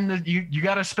to spend you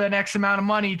got to spend X amount of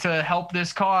money to help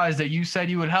this cause that you said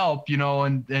you would help,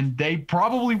 and they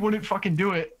probably wouldn't fucking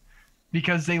do it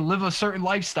because they live a certain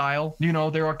lifestyle,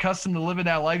 they're accustomed to living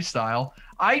that lifestyle.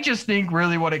 I just think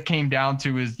really what it came down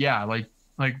to is, yeah, like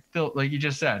you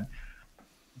just said,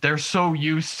 they're so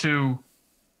used to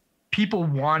people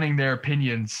wanting their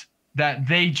opinions that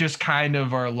they just kind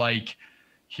of are like,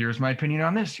 here's my opinion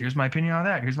on this. Here's my opinion on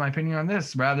that. Here's my opinion on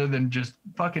this, rather than just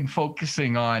fucking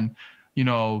focusing on,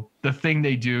 the thing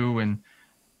they do and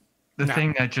the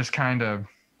thing that just kind of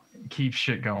keeps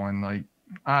shit going. Like,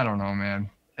 I don't know, man.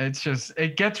 It's just,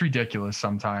 it gets ridiculous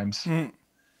sometimes. It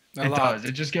does.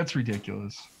 It just gets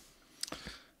ridiculous.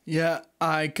 Yeah,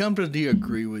 I completely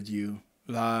agree with you.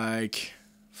 Like,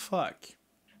 fuck.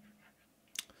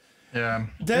 Yeah.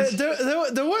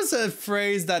 There was a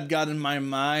phrase that got in my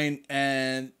mind,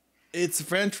 and it's a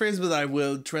French phrase, but I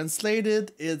will translate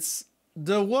it. It's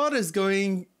the world is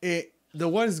going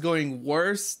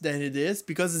worse than it is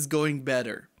because it's going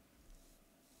better.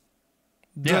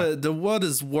 The world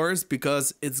is worse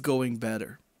because it's going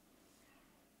better.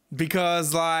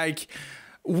 Because like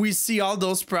we see all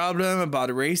those problems about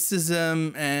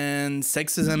racism and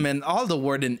sexism and all the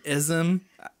word in ism.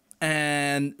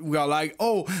 And we are like,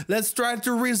 oh, let's try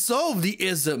to resolve the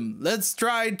ism. Let's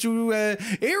try to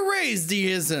erase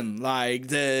the ism. Like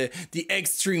the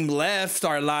extreme left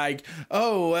are like,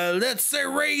 oh, let's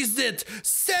erase it.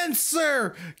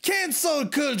 Censor, cancel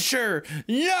culture,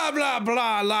 yeah, blah,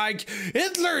 blah. Like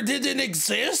Hitler didn't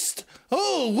exist.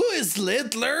 Oh, who is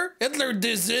Hitler? Hitler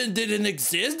didn't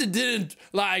exist. It didn't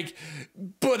like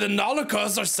put an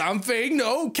Holocaust or something.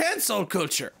 No, cancel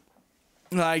culture.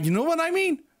 Like, you know what I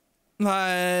mean?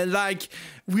 Like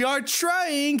we are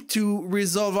trying to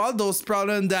resolve all those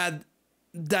problems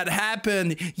that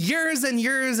happened years and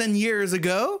years and years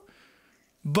ago,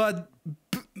 but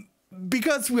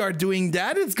because we are doing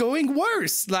that, it's going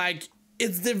worse. Like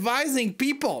it's dividing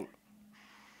people.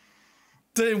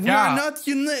 We are not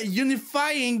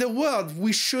unifying the world.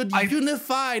 We should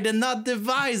unify and not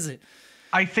divide it.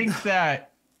 I think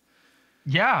that,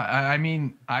 I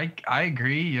mean, I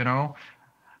agree. You know.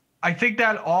 I think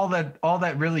that all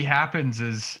that really happens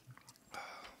is,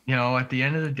 you know, at the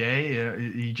end of the day,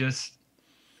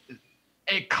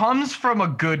 it comes from a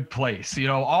good place. You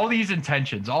know, all these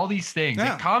intentions, all these things,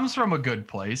 it comes from a good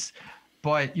place,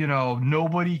 but you know,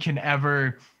 nobody can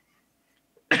ever,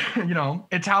 you know,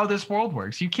 it's how this world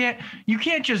works. You can't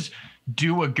just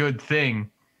do a good thing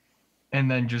and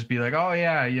then just be like, oh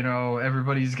yeah, you know,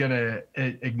 everybody's gonna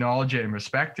acknowledge it and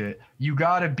respect it. You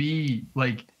gotta be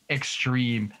like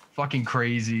extreme fucking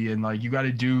crazy and like you got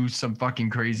to do some fucking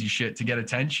crazy shit to get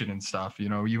attention and stuff. You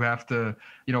know, you have to,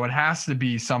 you know, it has to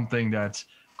be something that's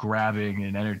grabbing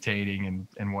and entertaining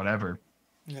and whatever.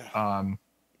 I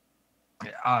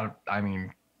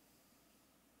mean,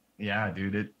 yeah,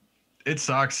 dude, it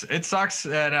sucks. It sucks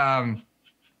that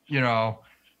you know,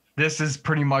 this is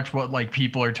pretty much what like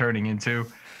people are turning into,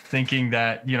 thinking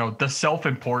that, you know, the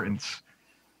self-importance.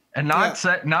 And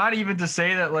not even to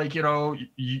say that, like, you know,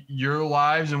 your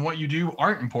lives and what you do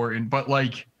aren't important, but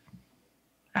like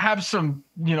have some,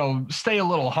 you know, stay a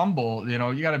little humble. You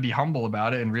know, you got to be humble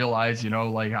about it and realize, you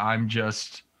know, like I'm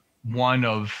just one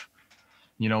of,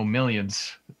 you know,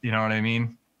 millions. You know what I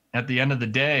mean? At the end of the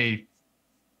day,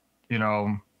 you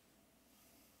know,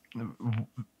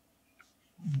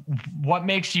 what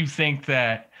makes you think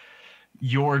that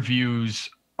your views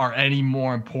are any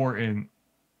more important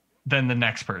than the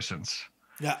next person's?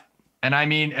 Yeah. And I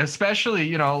mean, especially,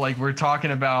 you know, like we're talking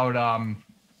about,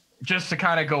 just to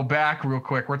kind of go back real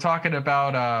quick, we're talking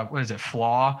about, what is it?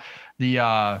 Flaw, the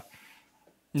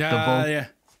vocalist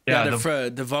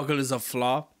of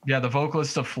Flaw. Yeah. The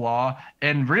vocalist of Flaw.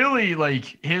 And really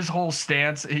like his whole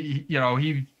stance, he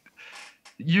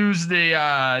used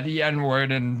the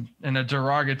N-word in a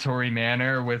derogatory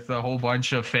manner with a whole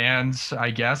bunch of fans, I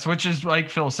guess, which is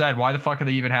like Phil said, why the fuck are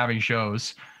they even having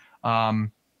shows? You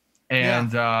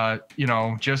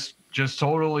know, just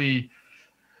totally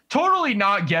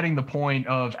not getting the point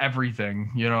of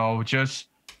everything, you know, just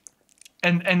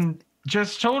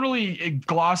just totally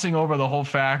glossing over the whole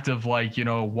fact of like, you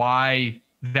know, why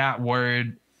that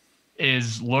word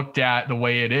is looked at the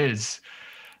way it is,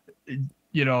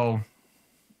 you know,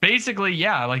 basically,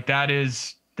 yeah, like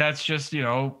that's just, you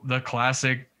know, the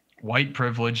classic white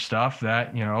privilege stuff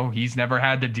that, you know, he's never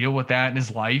had to deal with that in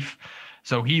his life.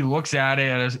 So he looks at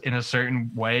it as in a certain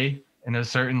way, in a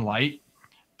certain light.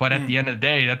 But at the end of the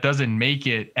day, that doesn't make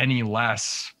it any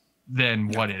less than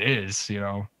what it is, you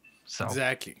know? So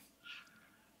exactly.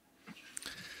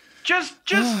 Just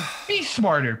be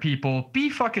smarter, people.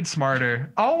 Be fucking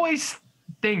smarter. Always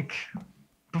think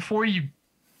before you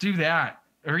do that,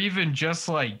 or even just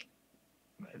like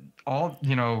all,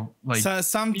 you know, like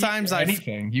sometimes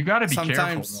anything. You got to be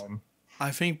careful, man.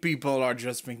 I think people are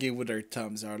just thinking with their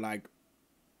thumbs. Are like,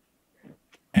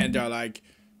 and they're like,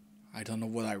 I don't know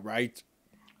what I write.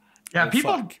 Yeah,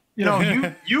 people. Fuck. You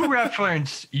know, you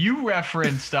referenced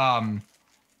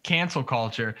cancel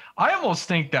culture. I almost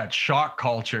think that shock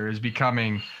culture is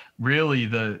becoming really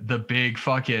the big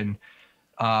fucking,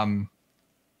 you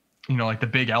know, like the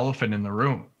big elephant in the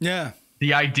room. Yeah.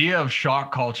 The idea of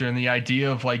shock culture and the idea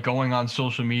of like going on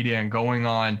social media and going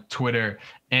on Twitter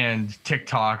and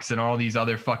TikToks and all these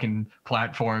other fucking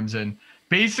platforms and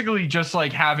basically just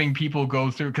like having people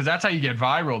go through, because that's how you get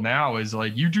viral now, is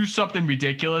like you do something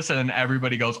ridiculous and then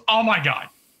everybody goes, oh my God.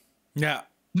 Yeah.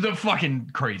 The fucking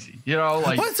crazy, you know,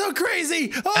 like what's so crazy?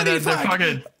 Holy and then fuck.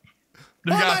 Fucking, oh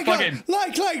my fucking, God.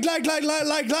 Like. They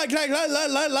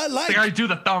gotta do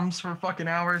the thumbs for fucking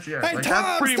hours. Yeah. Hey, like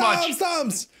thumbs, pretty much.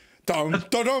 Thumbs.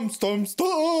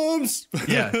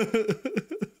 Yeah.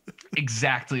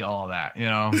 Exactly all of that, you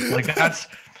know, like that's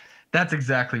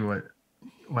exactly what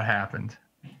happened.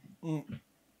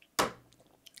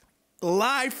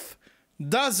 life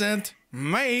doesn't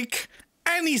make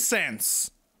any sense.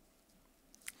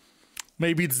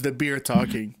 Maybe it's the beer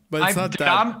talking, but it's not that.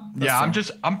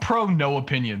 I'm pro no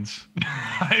opinions.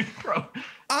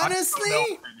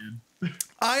 Honestly,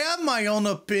 I have my own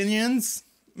opinions,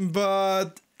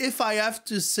 but if I have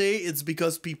to say, it's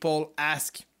because people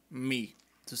ask me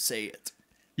to say it.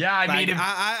 Yeah, I like, mean,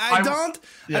 I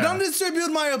don't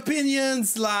distribute my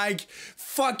opinions like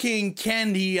fucking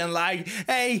candy and like,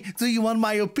 hey, do you want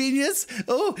my opinions?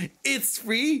 Oh, it's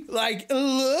free. Like,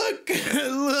 look,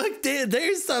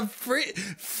 there's some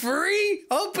free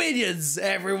opinions,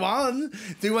 everyone.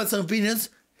 Do you want some opinions?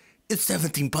 It's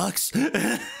 $17.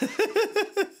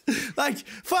 Like,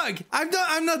 fuck,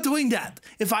 I'm not doing that.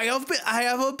 If I have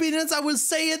opinions, I will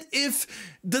say it if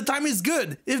the time is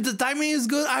good. If the timing is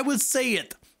good, I will say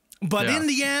it. But in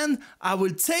the end, I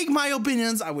will take my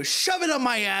opinions, I will shove it on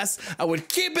my ass, I will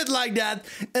keep it like that,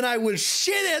 and I will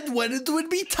shit it when it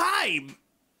would be time.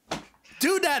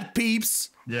 Do that, peeps.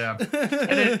 Yeah.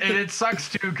 And it sucks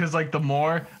too, because like the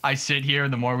more I sit here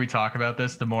and the more we talk about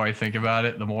this, the more I think about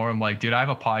it, the more I'm like, dude, I have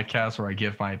a podcast where I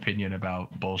give my opinion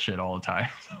about bullshit all the time.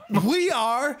 We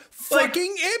are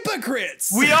fucking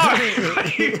hypocrites. We are.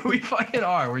 We fucking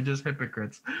are. We're just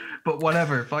hypocrites. But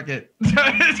whatever. Fuck it.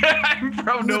 I'm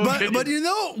pro no opinion. But you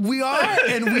know, we are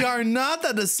and we are not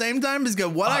at the same time, because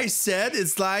what I said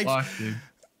is like, dude.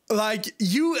 Like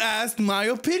you asked my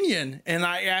opinion and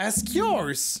I asked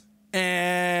yours.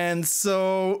 And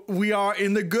so we are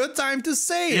in the good time to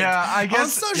say it. Yeah, I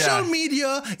guess. On social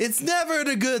media, it's never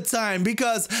the good time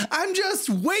because I'm just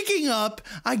waking up.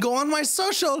 I go on my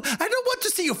social. I don't want to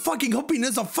see your fucking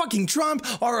opinions of fucking Trump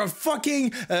or a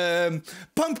fucking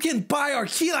pumpkin pie or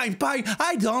key lime pie.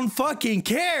 I don't fucking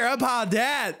care about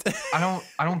that. I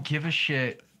don't give a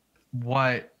shit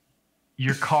what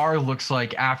your car looks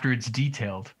like after it's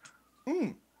detailed,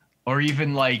 or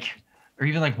even like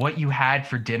what you had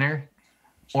for dinner,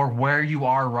 or where you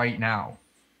are right now.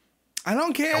 I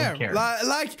don't care. Don't care.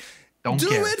 Like, don't do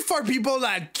care. it for people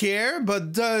that care,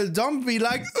 but don't be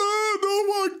like, oh, no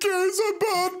one cares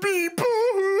about people.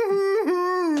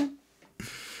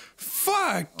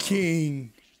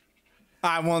 Fucking.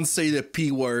 I won't say the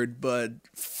P word, but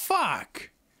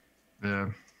fuck. Yeah.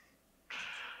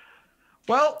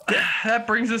 Well, that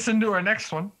brings us into our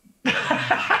next one.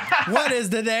 What is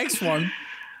the next one?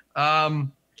 Well,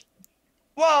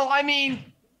 I mean,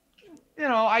 you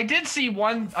know, I did see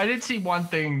one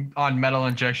thing on Metal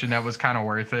Injection that was kind of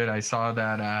worth it. I saw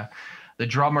that the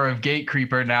drummer of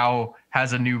Gatecreeper now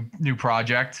has a new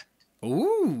project.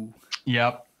 Ooh.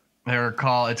 Yep.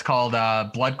 It's called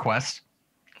Blood Quest.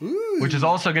 Ooh. Which is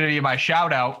also going to be my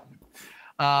shout out.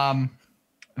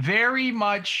 Very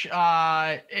much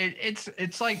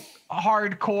it's like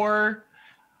hardcore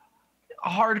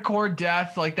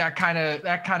death, like that kind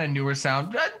of newer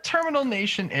sound, Terminal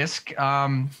Nation-esque,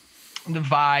 the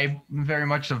vibe, very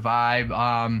much the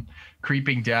vibe,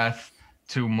 creeping death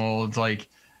to molds, like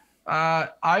I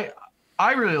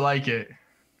really like it.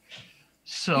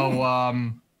 So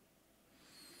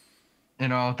you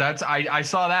know, that's I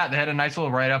saw that they had a nice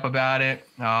little write-up about it.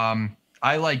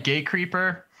 I like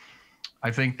Gatecreeper. I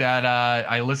think that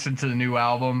I listened to the new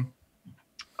album.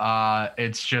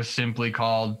 It's just simply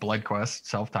called Blood Quest,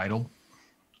 self-titled.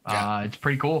 It's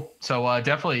pretty cool. So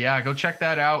definitely, go check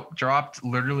that out. Dropped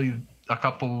literally a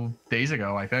couple days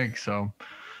ago, I think. So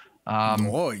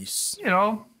nice. You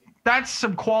know, that's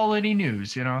some quality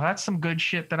news. You know, that's some good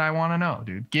shit that I want to know,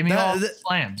 dude. Give me all the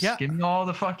slams. Yeah. Give me all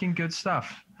the fucking good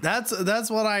stuff. That's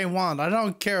what I want. I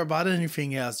don't care about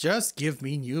anything else. Just give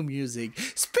me new music.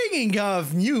 Speaking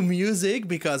of new music,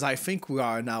 because I think we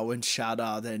are now in shout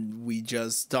out and we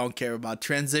just don't care about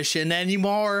transition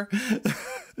anymore.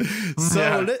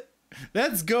 So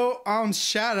let's go on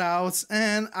shout outs.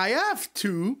 And I have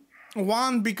two.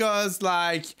 One because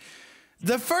like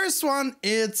the first one,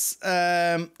 it's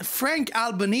Frank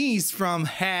Albanese from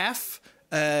Half.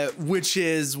 Which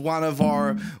is one of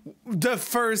the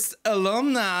first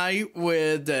alumni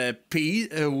with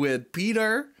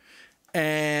Peter,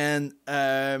 and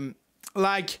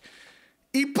like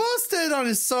he posted on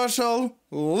his social,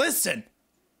 listen,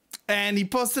 and he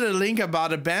posted a link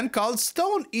about a band called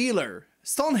Stone Healer,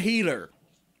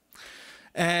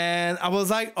 and I was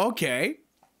like, okay,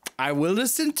 I will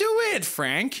listen to it,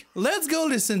 Frank. Let's go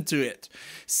listen to it.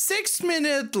 6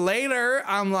 minutes later,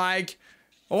 I'm like,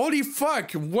 holy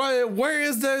fuck, where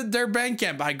is their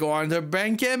Bandcamp? I go on their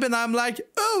Bandcamp and I'm like,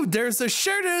 oh, there's a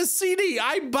shirt and a CD.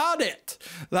 I bought it.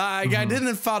 Like, I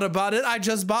didn't thought about it. I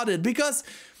just bought it because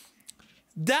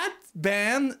that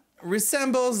band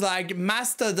resembles like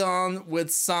Mastodon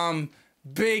with some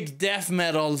big death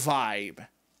metal vibe.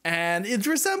 and it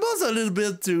resembles a little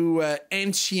bit to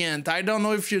Ancient. I don't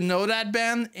know if you know that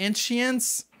band,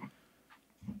 Ancients.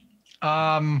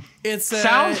 It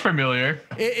sounds familiar.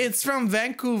 It's from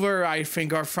Vancouver, I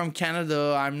think, or from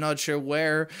Canada. I'm not sure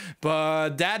where,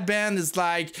 but that band is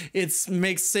like, it's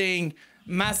mixing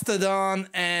Mastodon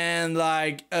and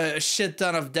like a shit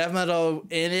ton of death metal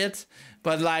in it,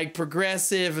 but like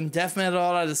progressive and death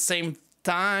metal at the same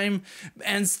time.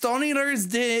 And Stone Healer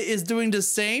is doing the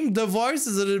same. The voice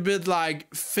is a little bit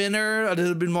like thinner, a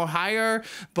little bit more higher,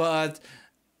 but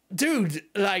dude,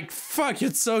 like, fuck,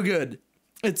 it's so good.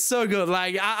 It's so good.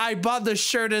 Like, I bought the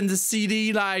shirt and the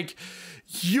CD. Like,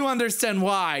 you understand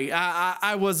why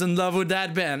I was in love with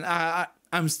that band.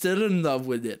 I'm still in love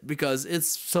with it because it's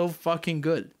so fucking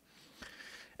good.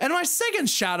 And my second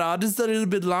shout out is a little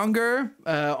bit longer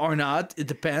or not. It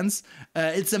depends.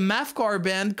 It's a mathcore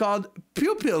band called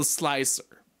Pupil Slicer.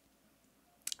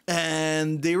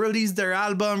 And they released their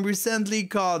album recently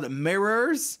called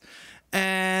Mirrors.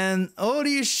 And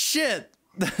holy shit.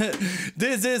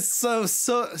 This is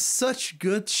such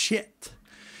good shit.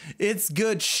 It's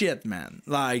good shit, man.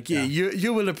 Like, yeah.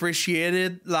 you will appreciate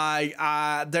it. Like,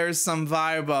 there's some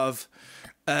vibe of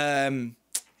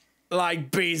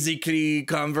like basically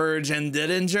Converge and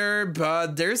Dillinger,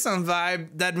 but there's some vibe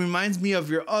that reminds me of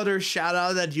your other shout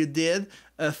out that you did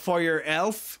for your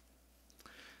elf.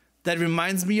 That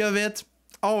reminds me of it.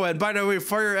 Oh, and by the way,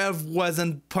 Fire Elf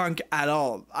wasn't punk at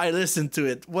all. I listened to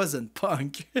it. Wasn't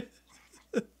punk.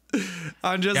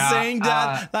 I'm just saying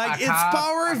that, like, it's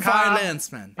power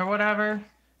violence, man, or whatever.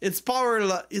 It's power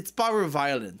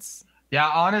violence.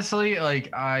 Yeah, honestly,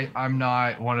 like, I'm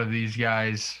not one of these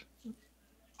guys.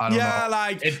 I don't know.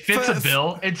 Like, it fits a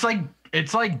bill. It's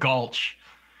like Gulch,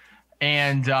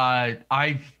 and I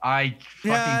fucking,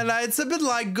 yeah, like, it's a bit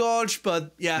like Gulch,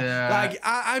 but yeah. Like,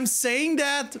 I'm saying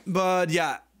that, but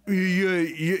yeah,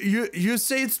 you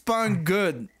say it's punk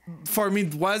good. For me,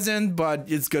 it wasn't,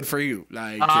 but it's good for you.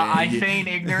 Like, I feign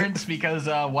ignorance because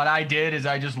what I did is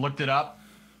I just looked it up,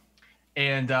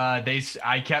 and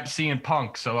I kept seeing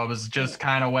punk, so I was just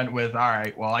kind of went with, all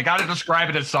right, well, I got to describe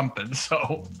it as something.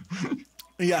 So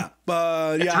yeah,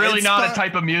 but yeah, it's really not a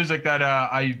type of music that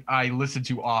I listen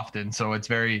to often. So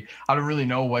it's I don't really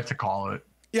know what to call it.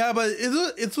 Yeah, but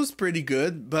it was pretty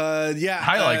good. But yeah,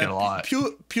 I like it a lot.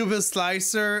 Pupil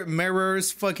Slicer,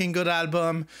 Mirrors, fucking good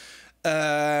album.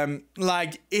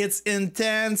 Like, it's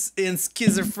intense and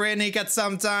schizophrenic at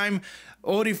some time.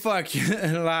 Holy fuck.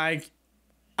 Like,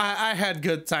 I had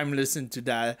good time listening to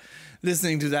that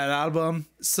album.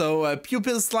 So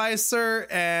Pupil Slicer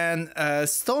and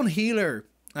Stone Healer,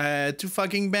 two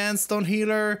fucking bands. Stone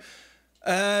Healer,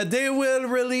 they will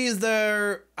release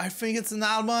their, I think it's an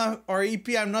album or EP,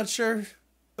 I'm not sure.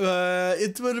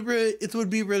 It will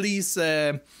be released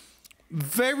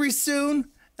very soon.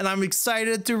 And I'm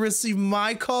excited to receive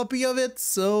my copy of it.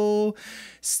 So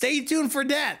stay tuned for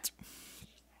that.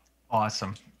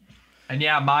 Awesome. And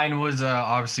yeah, mine was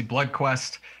obviously Blood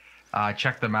Quest.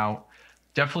 Check them out.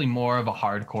 Definitely more of a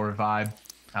hardcore vibe,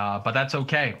 but that's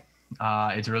okay.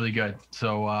 It's really good.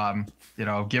 So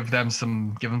give them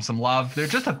some love. They're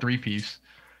just a 3-piece,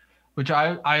 which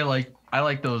I like. I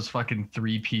like those fucking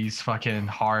 3-piece fucking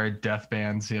hard death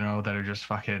bands. That are just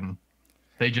fucking.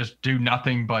 They just do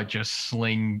nothing but just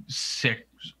sling sick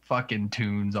fucking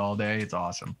tunes all day. It's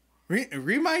awesome.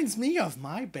 Reminds me of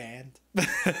my band.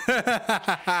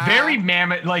 Very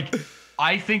Mammoth. Like,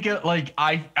 I think it, like,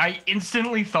 I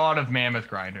instantly thought of Mammoth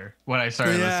Grinder when I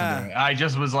started listening to it. I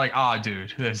just was like, oh,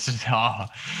 dude, this is, oh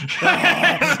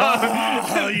yeah.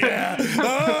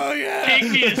 Oh yeah.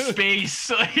 Take me to space.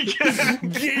 Like,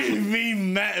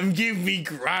 give me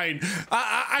grind.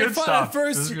 I thought stuff. At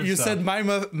first you said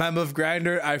Mammoth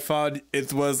Grinder. I thought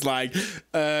it was like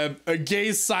a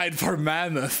gay side for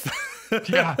Mammoth.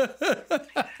 Yeah.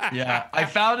 I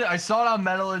found it. I saw it on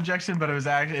Metal Injection, but it was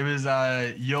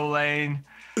Yolane,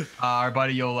 our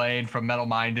buddy Yolane from Metal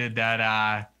Minded,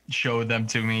 that showed them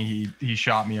to me. He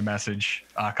shot me a message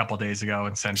a couple days ago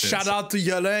and sent it. Shout out to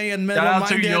Yolane and Metal Minded.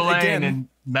 Shout out to Yolane again. And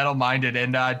Metal Minded,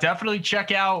 and definitely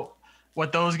check out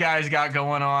what those guys got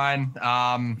going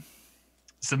on.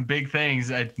 Some big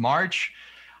things at March.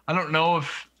 I don't know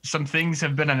if some things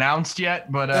have been announced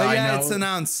yet, but I know it's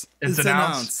announced. It's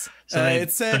announced. So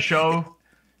the show.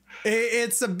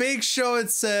 It's a big show.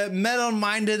 It's Metal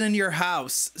Minded in your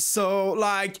house. So,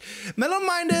 like, Metal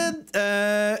Minded,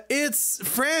 it's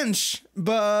French,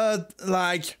 but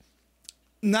like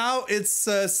now it's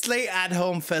a Slay at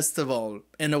Home festival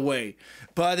in a way.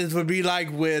 But it would be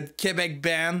like with Quebec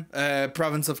band,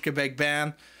 province of Quebec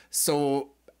band. So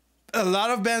a lot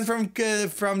of bands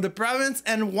from the province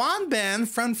and one band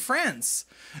from France.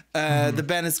 The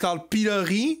band is called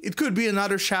Pilori. It could be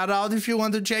another shout out if you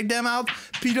want to check them out.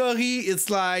 Pilori, it's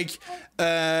like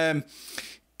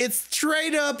it's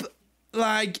straight up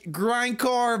like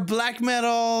grindcore, black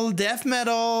metal, death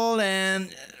metal,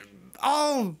 and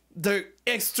all the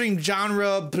extreme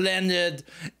genre blended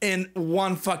in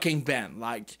one fucking band.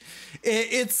 Like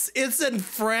it's in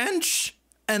French.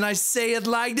 And I say it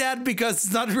like that because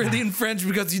it's not really in French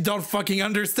because you don't fucking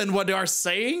understand what they are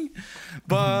saying.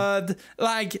 But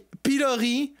like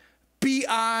Pilori,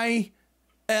 Pilori,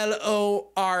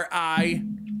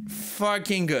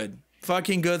 fucking good.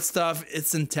 Fucking good stuff.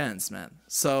 It's intense, man.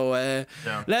 So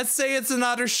let's say it's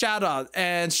another shout out.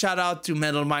 And shout out to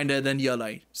Metal Minded and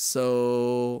Yolai.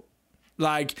 So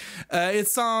like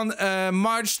it's on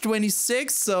March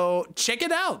 26th. So check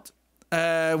it out.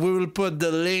 We will put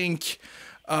the link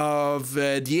of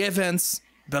the events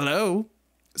below,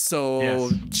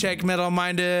 so check Metal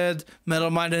Minded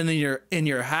in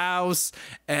your house,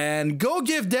 and go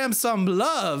give them some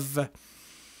love.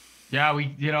 Yeah,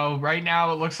 we right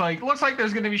now it looks like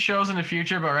there's gonna be shows in the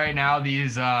future, but right now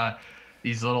these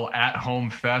little at-home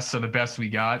fests are the best we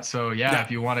got. So yeah.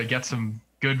 If you want to get some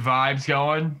good vibes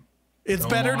going, it's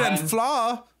better than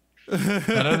Flaw.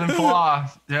 Better than Flaw.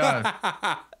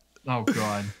 Yeah. Oh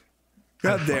god.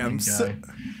 Goddamn. So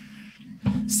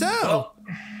well,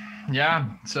 yeah.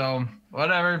 So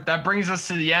whatever. That brings us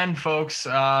to the end, folks.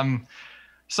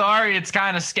 Sorry, it's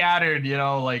kind of scattered.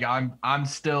 Like I'm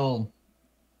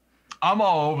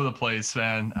all over the place,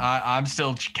 man. I'm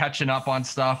still catching up on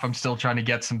stuff. I'm still trying to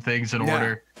get some things in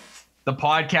order. The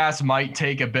podcast might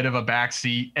take a bit of a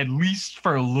backseat, at least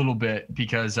for a little bit,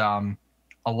 because a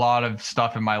lot of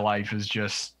stuff in my life is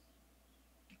just.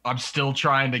 I'm still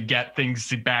trying to get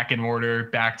things back in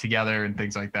order, back together, and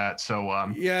things like that. So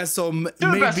so do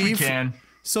the best we can.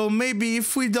 So maybe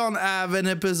if we don't have an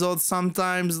episode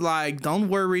sometimes, like, don't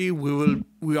worry,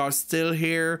 we are still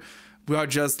here. We are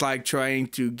just like trying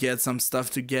to get some stuff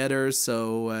together.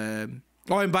 So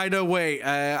oh, and by the way,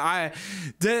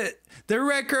 the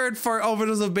record for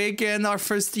Overdose of Bacon, our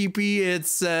first EP,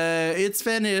 it's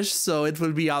finished, so it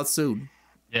will be out soon.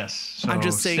 Yes, so I'm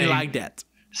just saying like that.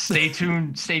 Stay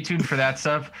tuned for that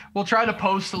stuff. We'll try to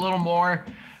post a little more,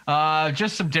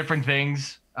 just some different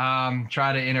things.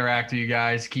 Try to interact with you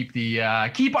guys, keep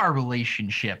our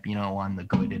relationship, on the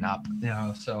good and up,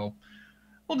 so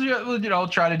we'll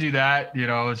try to do that.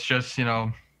 It's just,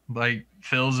 like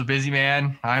Phil's a busy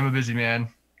man. I'm a busy man.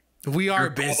 We are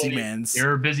busy men.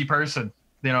 You're a busy person,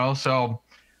 so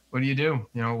what do you do?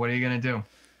 What are you going to do?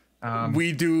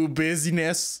 We do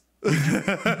busyness.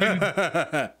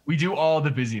 We do all the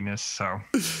busyness. So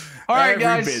all right,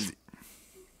 guys. Busy.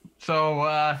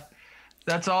 So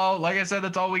that's all. Like I said,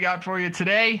 that's all we got for you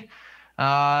today.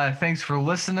 Thanks for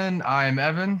listening. I'm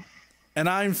Evan. And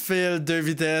I'm Phil De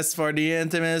Vitesse for the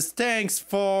Intimates. Thanks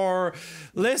for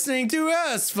listening to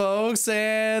us, folks,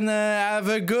 and have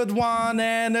a good one,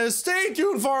 and stay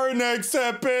tuned for our next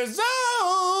episode.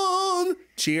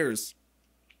 Cheers.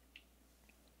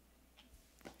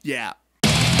 Yeah.